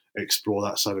to explore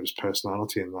that side of his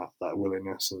personality and that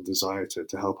willingness and desire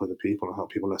to help other people and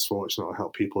help people less fortunate, or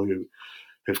help people who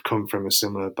have come from a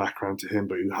similar background to him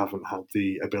but who haven't had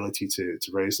the ability to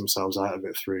raise themselves out of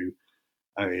it through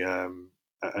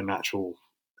a natural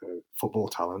football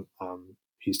talent,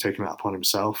 he's taken that upon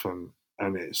himself, and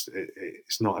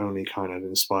it's not only kind of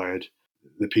inspired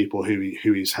the people who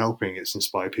he's helping, it's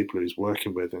inspired people who he's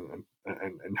working with, and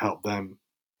help them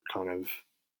kind of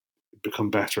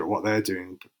become better at what they're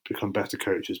doing, become better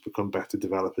coaches, become better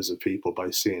developers of people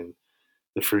by seeing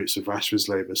the fruits of Rashford's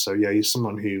labour. So yeah, he's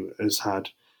someone who has had,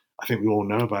 I think we all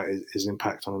know about his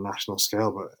impact on a national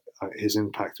scale, but his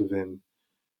impact within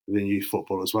youth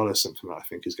football as well is something that I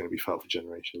think is going to be felt for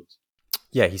generations.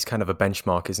 Yeah, he's kind of a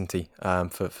benchmark, isn't he?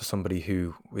 For somebody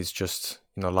who is just,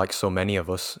 like so many of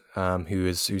us,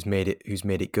 who's made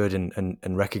it good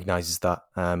and recognises that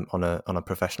on a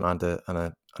professional and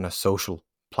a social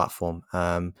platform.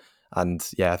 And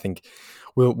yeah, I think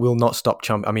we'll not stop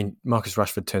I mean, Marcus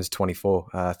Rashford turns 24,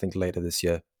 I think later this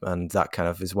year, and that kind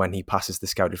of is when he passes the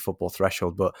scouted football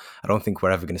threshold. But I don't think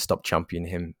we're ever going to stop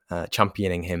championing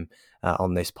him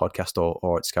on this podcast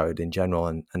or at Scouted in general,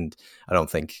 and I don't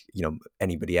think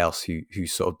anybody else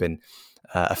who's sort of been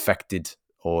affected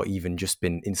or even just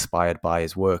been inspired by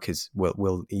his work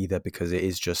will either, because it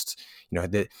is just, I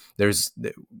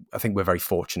think we're very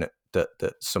fortunate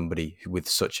that somebody with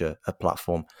such a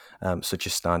platform, such a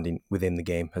standing within the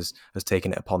game has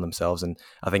taken it upon themselves. And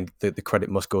I think the credit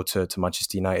must go to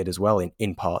Manchester United as well,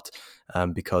 in part,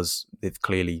 because they've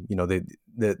clearly,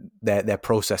 their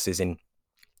processes in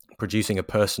producing a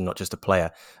person, not just a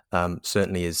player,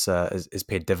 certainly is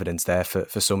paid dividends there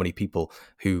for so many people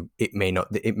who it may not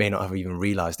have even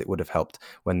realised it would have helped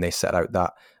when they set out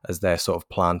that as their sort of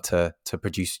plan to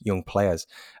produce young players.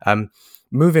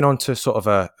 Moving on to sort of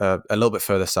a little bit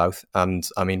further south, and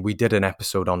I mean, we did an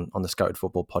episode on the Scouted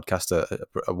Football podcast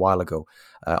a while ago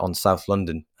on South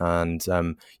London, and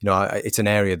it's an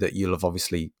area that you'll have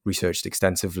obviously researched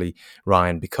extensively,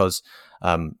 Ryan, because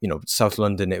South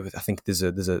London. I think there's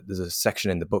a section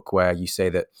in the book where you say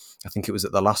that, I think it was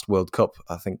at the last World Cup.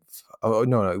 I think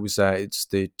it was it's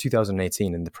the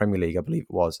 2018 in the Premier League, I believe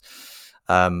it was.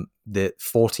 The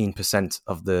 14%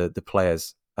 of the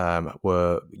players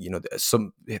were,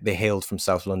 they hailed from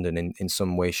South London in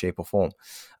some way, shape, or form,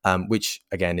 which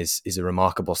again is a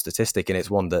remarkable statistic, and it's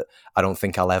one that I don't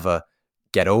think I'll ever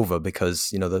get over, because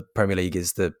the Premier League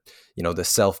is the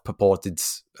self-purported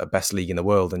best league in the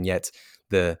world, and yet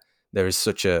there is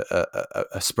such a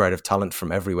spread of talent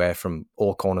from everywhere, from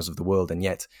all corners of the world, and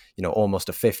yet almost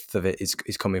a fifth of it is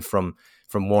coming from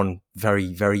one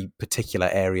very, very particular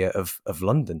area of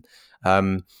London.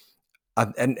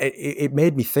 And it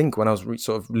made me think, when I was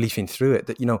sort of leafing through it,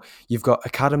 that you've got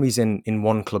academies in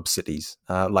one club cities,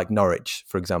 like Norwich,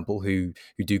 for example, who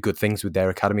do good things with their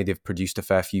academy. They've produced a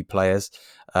fair few players,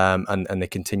 and they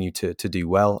continue to do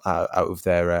well out of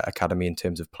their academy in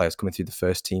terms of players coming through the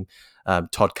first team.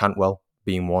 Todd Cantwell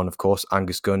being one, of course.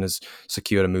 Angus Gunn has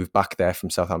secured a move back there from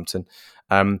Southampton.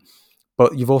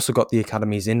 But you've also got the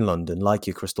academies in London, like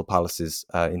your Crystal Palaces,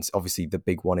 obviously the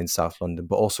big one in South London,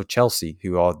 but also Chelsea,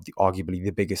 who are arguably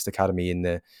the biggest academy in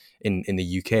the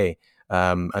UK,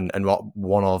 and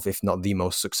one of, if not the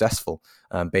most successful,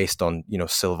 based on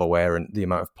silverware and the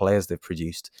amount of players they've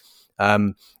produced.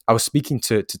 I was speaking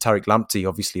to Tariq Lamptey,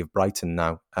 obviously of Brighton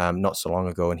now, not so long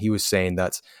ago, and he was saying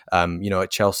that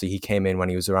at Chelsea he came in when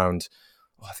he was around,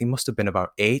 I think must have been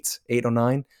about eight or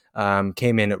nine.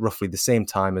 Came in at roughly the same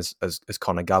time as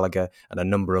Conor Gallagher and a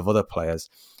number of other players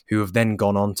who have then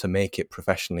gone on to make it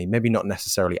professionally, maybe not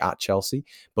necessarily at Chelsea,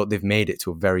 but they've made it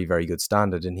to a very, very good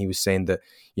standard. And he was saying that,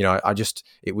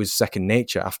 it was second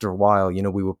nature. After a while,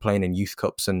 we were playing in youth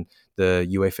cups and the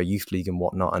UEFA Youth League and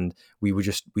whatnot, and we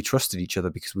trusted each other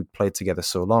because we'd played together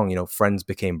so long, friends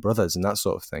became brothers and that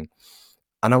sort of thing.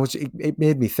 And it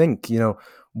made me think,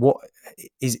 what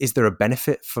is there a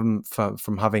benefit from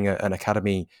having an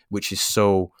academy which is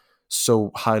so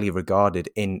highly regarded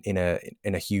in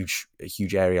a huge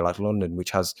area like London,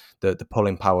 which has the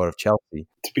pulling power of Chelsea?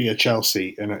 To be a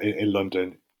Chelsea in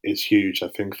London is huge. I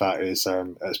think that is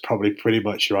it's probably pretty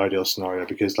much your ideal scenario,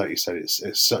 because, like you said,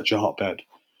 it's such a hotbed.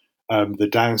 The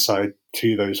downside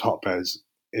to those hotbeds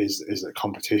is that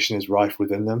competition is rife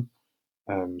within them.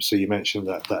 So you mentioned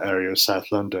that area of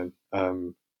South London.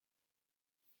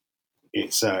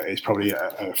 It's probably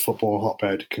a football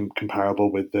hotbed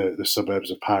comparable with the suburbs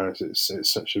of Paris.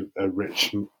 It's such a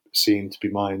rich scene to be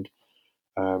mined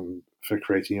for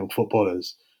creating young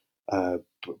footballers. But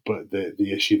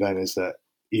the issue then is that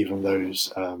even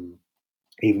those,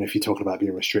 even if you're talking about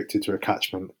being restricted to a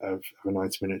catchment of a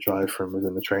 90-minute drive from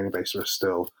within the training base, there are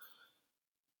still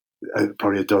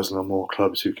probably a dozen or more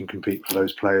clubs who can compete for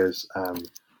those players.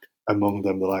 Among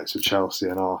them, the likes of Chelsea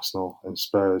and Arsenal and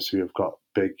Spurs, who have got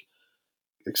big,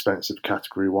 expensive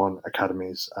Category 1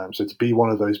 academies. So to be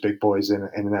one of those big boys in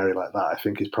an area like that, I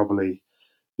think is probably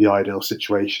the ideal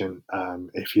situation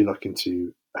if you're looking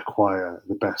to acquire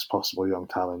the best possible young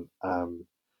talent.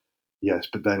 Yes,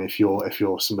 but then if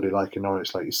you're somebody like a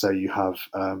Norwich, like you say, you have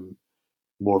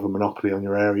more of a monopoly on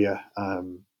your area,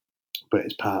 but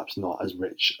it's perhaps not as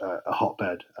rich a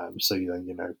hotbed. So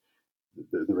then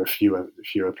there are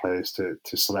fewer players to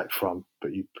select from,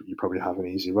 but you probably have an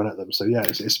easy run at them. So yeah,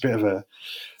 it's a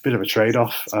bit of a trade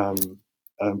off.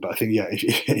 But I think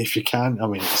if you can, I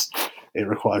mean, it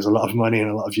requires a lot of money and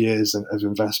a lot of years of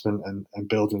investment and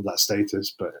building that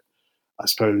status. But I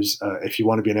suppose if you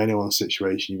want to be in anyone's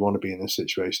situation, you want to be in a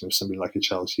situation of somebody like a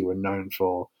Chelsea, who are known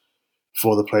for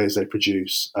the players they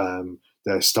produce.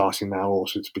 They're starting now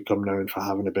also to become known for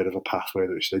having a bit of a pathway,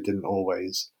 which they didn't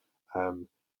always.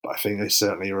 But I think they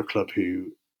certainly are a club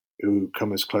who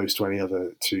come as close to any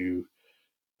other to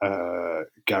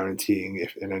guaranteeing,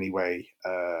 if in any way,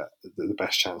 the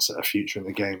best chance at a future in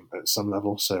the game at some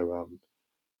level. So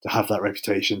have that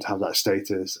reputation, to have that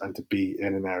status, and to be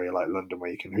in an area like London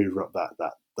where you can hoover up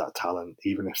that talent,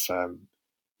 even if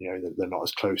they're not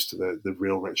as close to the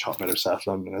real rich hotbed of South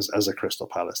London as a Crystal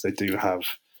Palace. They do have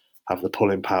the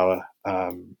pulling power.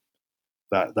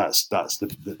 That's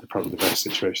probably the best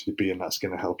situation to be in. That's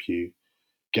going to help you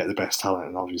get the best talent,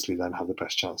 and obviously then have the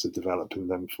best chance of developing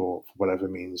them for whatever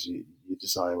means you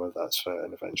desire, whether that's for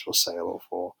an eventual sale or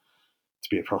for to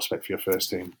be a prospect for your first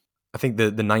team. I think the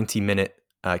 90-minute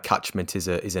catchment is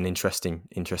an interesting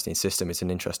system. It's an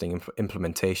interesting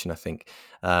implementation, I think.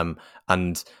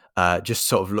 And just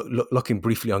sort of looking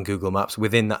briefly on Google Maps,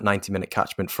 within that 90-minute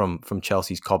catchment from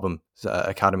Chelsea's Cobham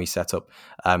Academy setup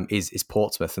is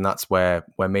Portsmouth, and that's where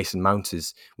Mason Mount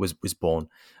was born.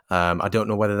 I don't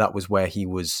know whether that was where he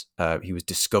was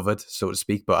discovered, so to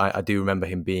speak, but I do remember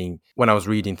him being, when I was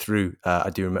reading through, I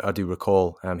do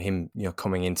recall him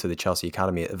coming into the Chelsea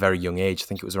Academy at a very young age. I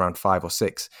think it was around 5 or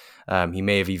 6. He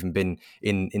may have even been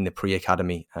in the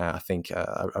pre-academy. I think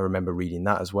I remember reading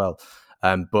that as well.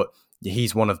 But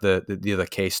he's one of the other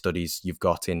case studies you've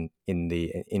got in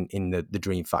the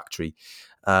Dream Factory.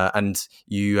 And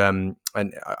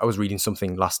I was reading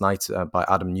something last night by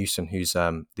Adam Newson, who's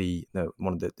one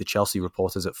of the Chelsea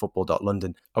reporters at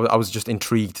Football.London. I was just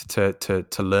intrigued to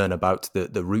learn about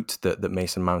the route that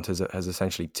Mason Mount has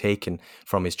essentially taken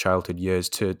from his childhood years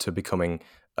to becoming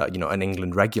an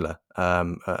England regular,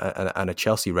 and a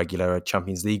Chelsea regular, a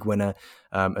Champions League winner,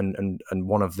 and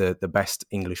one of the best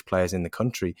English players in the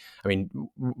country. I mean,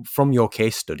 from your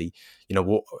case study,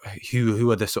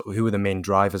 who are the main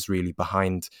drivers really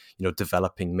behind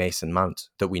developing Mason Mount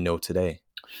that we know today?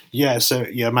 Yeah, so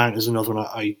Mount is another one.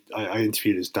 I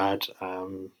interviewed his dad,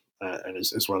 and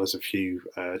as well as a few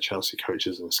Chelsea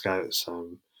coaches and scouts,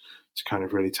 to kind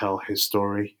of really tell his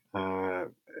story,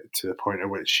 to the point at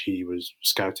which he was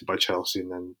scouted by Chelsea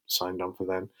and then signed on for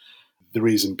them. The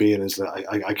reason being is that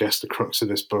I guess the crux of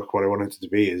this book, what I wanted it to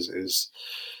be, is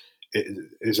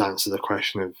answer the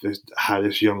question of how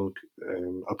this young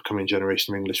upcoming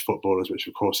generation of English footballers, which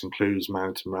of course includes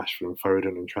Mount and Rashford and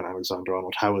Foden and Trent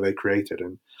Alexander-Arnold, how were they created,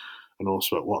 and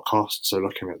also at what cost? So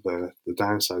looking at the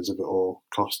downsides of it all,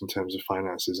 cost in terms of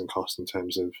finances and cost in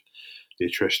terms of the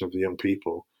attrition of the young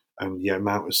people. And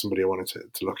Mount was somebody I wanted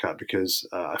to look at because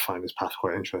I find his path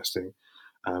quite interesting.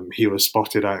 He was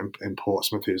spotted out in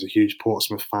Portsmouth. He was a huge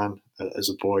Portsmouth fan as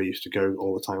a boy. He used to go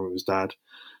all the time with his dad.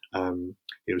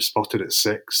 He was spotted at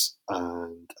 6,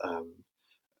 and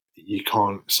you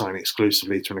can't sign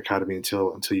exclusively to an academy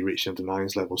until you reach the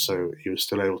under-9s level. So he was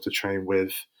still able to train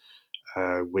with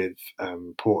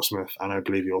Portsmouth, and I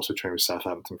believe he also trained with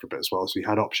Southampton for a bit as well. So he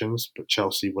had options, but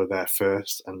Chelsea were there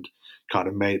first and kind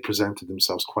of presented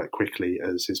themselves quite quickly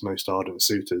as his most ardent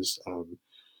suitors,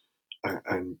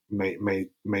 and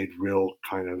made real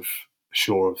kind of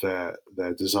sure of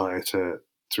their desire to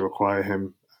acquire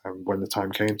him when the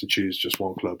time came to choose just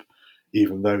one club,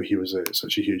 even though he was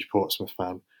such a huge Portsmouth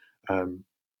fan.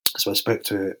 So I spoke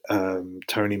to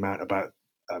Tony Mount about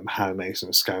how Mason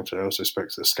was scouted. I also spoke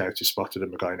to the scout who spotted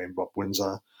him, a guy named Rob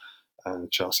Windsor, a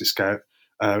Chelsea scout.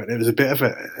 It was a bit of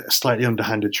a slightly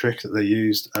underhanded trick that they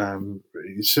used.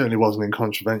 It certainly wasn't in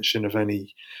contravention of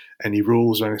any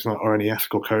rules or anything, or any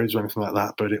ethical codes or anything like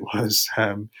that. But it was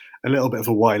a little bit of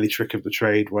a wily trick of the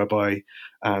trade, whereby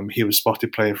he was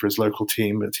spotted playing for his local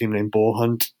team, a team named Boar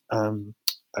Hunt,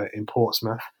 in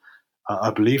Portsmouth.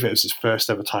 I believe it was his first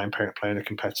ever time playing a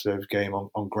competitive game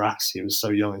on grass. He was so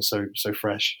young and so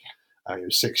fresh. He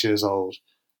was 6 years old.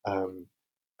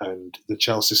 And the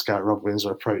Chelsea scout Rob Windsor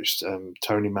approached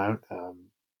Tony Mount,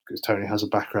 because Tony has a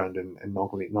background in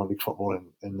non-league football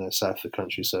in the south of the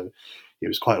country, so he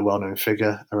was quite a well-known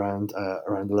figure around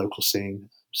the local scene.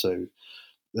 So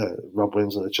Rob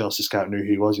Windsor, the Chelsea scout, knew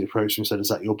who he was. He approached him and said, "Is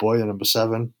that your boy, the number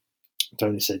 7?"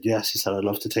 Tony said yes. He said, "I'd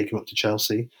love to take him up to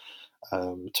Chelsea."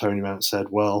 Tony Mount said,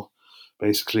 "Well,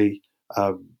 basically,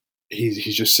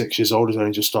 he's just 6 years old. He's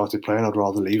only just started playing. I'd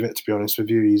rather leave it, to be honest with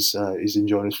you. He's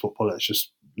enjoying his football. Let's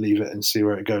just leave it and see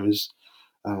where it goes."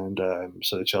 And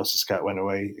so the Chelsea scout went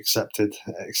away, accepted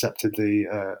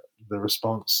the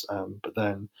response. But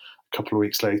then a couple of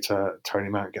weeks later, Tony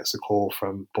Mount gets a call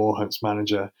from Boar Hunt's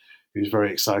manager, who's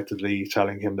very excitedly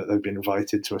telling him that they've been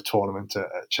invited to a tournament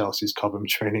at Chelsea's Cobham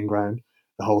training ground.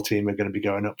 The whole team are going to be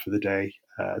going up for the day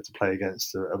to play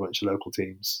against a bunch of local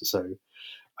teams. So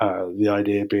the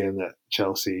idea being that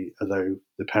Chelsea, although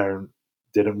the parent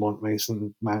didn't want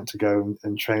Mason Mount to go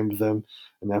and train with them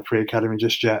in their pre-academy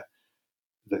just yet,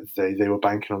 that they were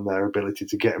banking on their ability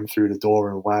to get him through the door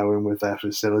and wow him with their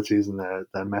facilities and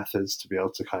their methods to be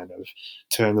able to kind of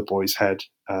turn the boy's head.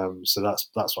 So that's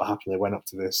what happened. They went up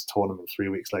to this tournament 3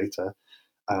 weeks later,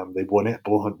 They won it.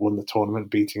 Bull won the tournament,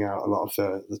 beating out a lot of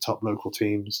the top local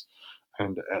teams.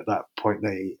 And at that point,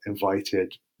 they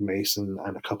invited Mason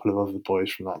and a couple of other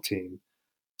boys from that team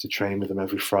to train with them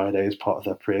every Friday as part of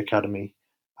their pre-academy.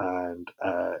 And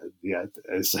yeah,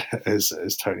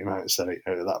 as Tony Mount said, at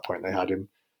that point they had him.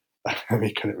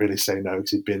 He couldn't really say no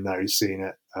because he'd been there, he'd seen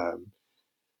it.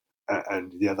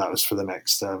 And yeah, that was for the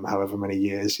next however many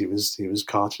years. He was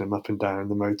carting him up and down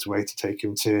the motorway to take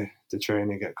him to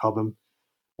training at Cobham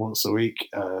once a week.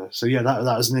 So yeah, that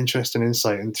was an interesting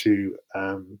insight into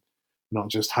not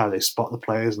just how they spot the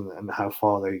players and how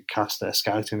far they cast their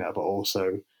scouting net, but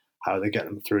also how they get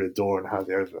them through the door and how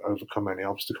they overcome any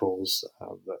obstacles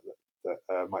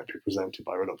that might be presented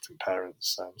by reluctant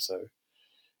parents. So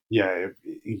yeah,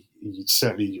 you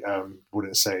certainly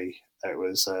wouldn't say it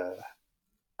was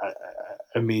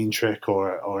a mean trick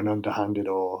or an underhanded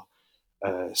or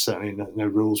certainly no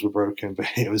rules were broken, but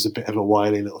it was a bit of a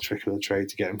wily little trick of the trade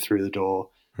to get him through the door.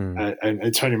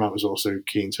 And Tony Matt was also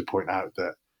keen to point out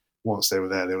that once they were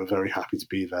there, they were very happy to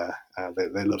be there.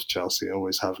 They loved Chelsea,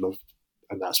 always have loved,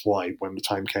 and that's why when the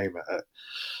time came at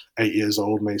 8 years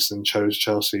old, Mason chose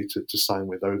Chelsea to sign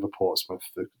with over Portsmouth,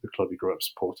 the club he grew up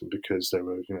supporting, because they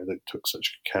took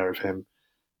such good care of him.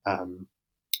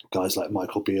 Guys like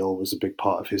Michael Beale was a big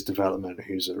part of his development,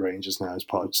 who's at Rangers now as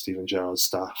part of Steven Gerrard's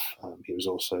staff. He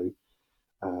also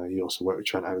worked with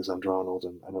Trent Alexander-Arnold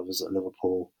and others at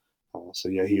Liverpool. So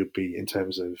yeah, he would be, in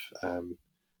terms of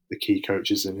the key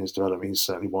coaches in his development, he's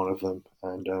certainly one of them.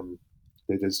 And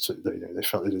they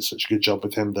felt they did such a good job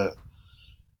with him that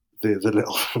the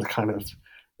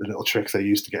little trick they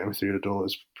used to get him through the door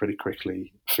was pretty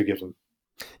quickly forgiven.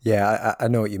 Yeah, I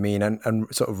know what you mean, and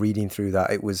sort of reading through that,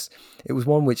 it was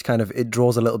one which kind of, it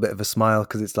draws a little bit of a smile,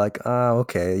 because it's like,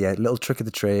 okay, yeah, little trick of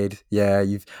the trade. Yeah,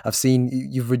 I've seen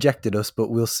you've rejected us, but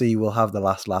we'll have the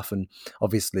last laugh. And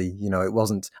obviously, it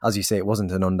wasn't, as you say, it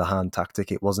wasn't an underhand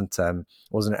tactic. It wasn't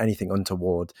anything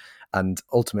untoward. And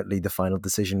ultimately, the final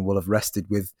decision will have rested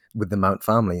with the Mount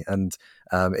family. And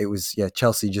it was,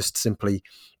 Chelsea just simply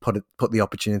put the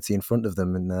opportunity in front of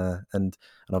them, and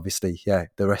obviously,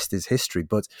 the rest is history.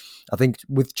 But I think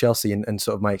with Chelsea and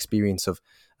sort of my experience of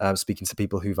speaking to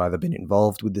people who've either been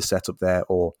involved with the setup there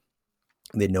or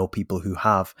they know people who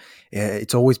have,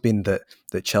 it's always been that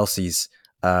Chelsea's,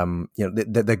 they're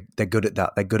good at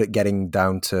that. They're good at getting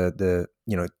down to the,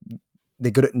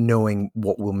 they're good at knowing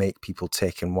what will make people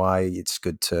tick and why it's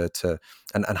good to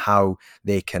and how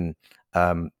they can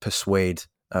persuade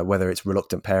whether it's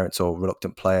reluctant parents or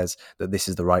reluctant players that this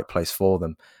is the right place for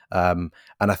them. And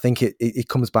I think it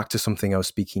comes back to something I was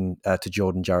speaking to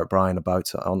Jordan Jarrett Bryan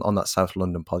about on that South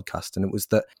London podcast. And it was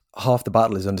that half the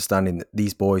battle is understanding that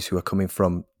these boys who are coming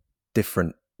from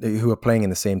who are playing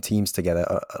in the same teams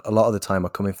together, a lot of the time are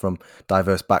coming from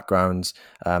diverse backgrounds.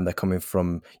 They're coming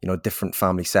from, different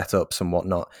family setups and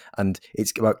whatnot. And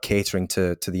it's about catering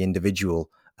to the individual,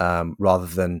 rather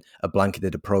than a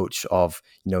blanketed approach of,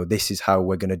 this is how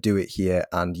we're going to do it here,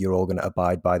 and you're all going to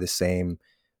abide by the same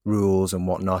rules and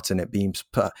whatnot. And it being,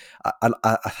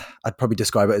 I'd probably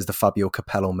describe it as the Fabio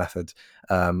Capello method,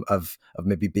 of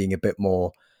maybe being a bit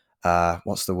more,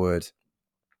 what's the word,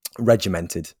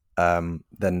 regimented,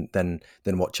 than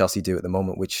what Chelsea do at the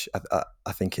moment, which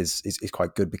I think is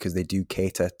quite good, because they do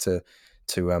cater to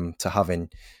having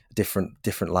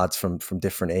different lads from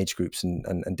different age groups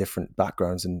and different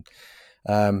backgrounds and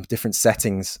different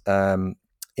settings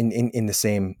in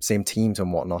the same teams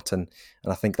and whatnot. And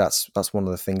I think that's one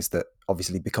of the things that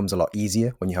obviously becomes a lot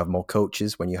easier when you have more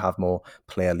coaches, when you have more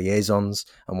player liaisons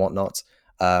and whatnot.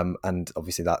 And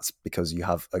obviously that's because you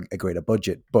have a greater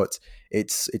budget, but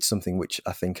it's something which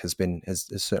I think has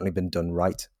certainly been done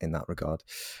right in that regard.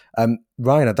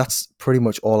 Ryan, that's pretty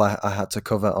much all I had to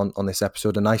cover on this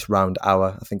episode. A nice round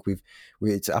hour. I think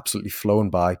it's absolutely flown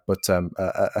by, but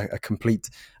a complete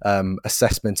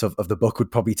assessment of the book would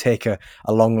probably take a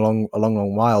long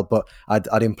while. But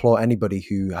I'd implore anybody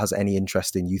who has any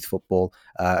interest in youth football,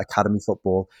 academy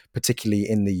football, particularly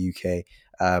in the UK,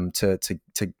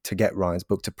 to get Ryan's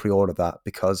book, to pre-order that,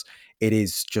 because it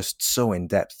is just so in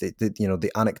depth.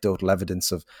 The anecdotal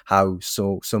evidence of how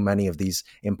so many of these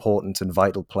important and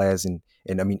vital players in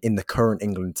the current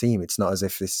England team. It's not as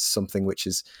if this is something which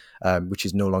is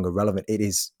no longer relevant. It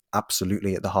is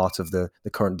absolutely at the heart of the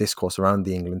current discourse around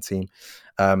the England team.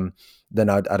 Then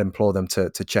I'd implore them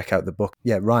to check out the book.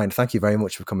 Yeah, Ryan, thank you very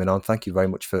much for coming on. Thank you very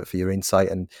much for your insight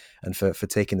and for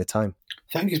taking the time.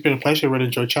 Thank you. It's been a pleasure. Really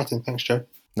enjoyed chatting. Thanks, Joe.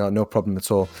 No problem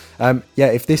at all.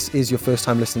 If this is your first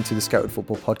time listening to the Scouted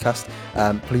Football podcast,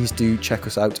 please do check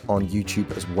us out on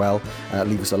YouTube as well.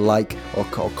 Leave us a like or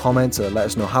comment, let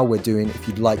us know how we're doing. If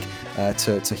you'd like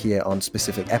to hear on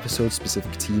specific episodes,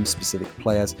 specific teams, specific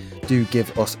players, do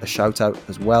give us a shout out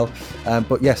as well.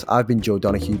 But yes, I've been Joe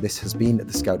Donoghue. This has been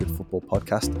the Scouted Football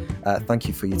podcast. Thank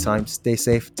you for your time. Stay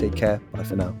safe. Take care. Bye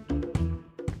for now.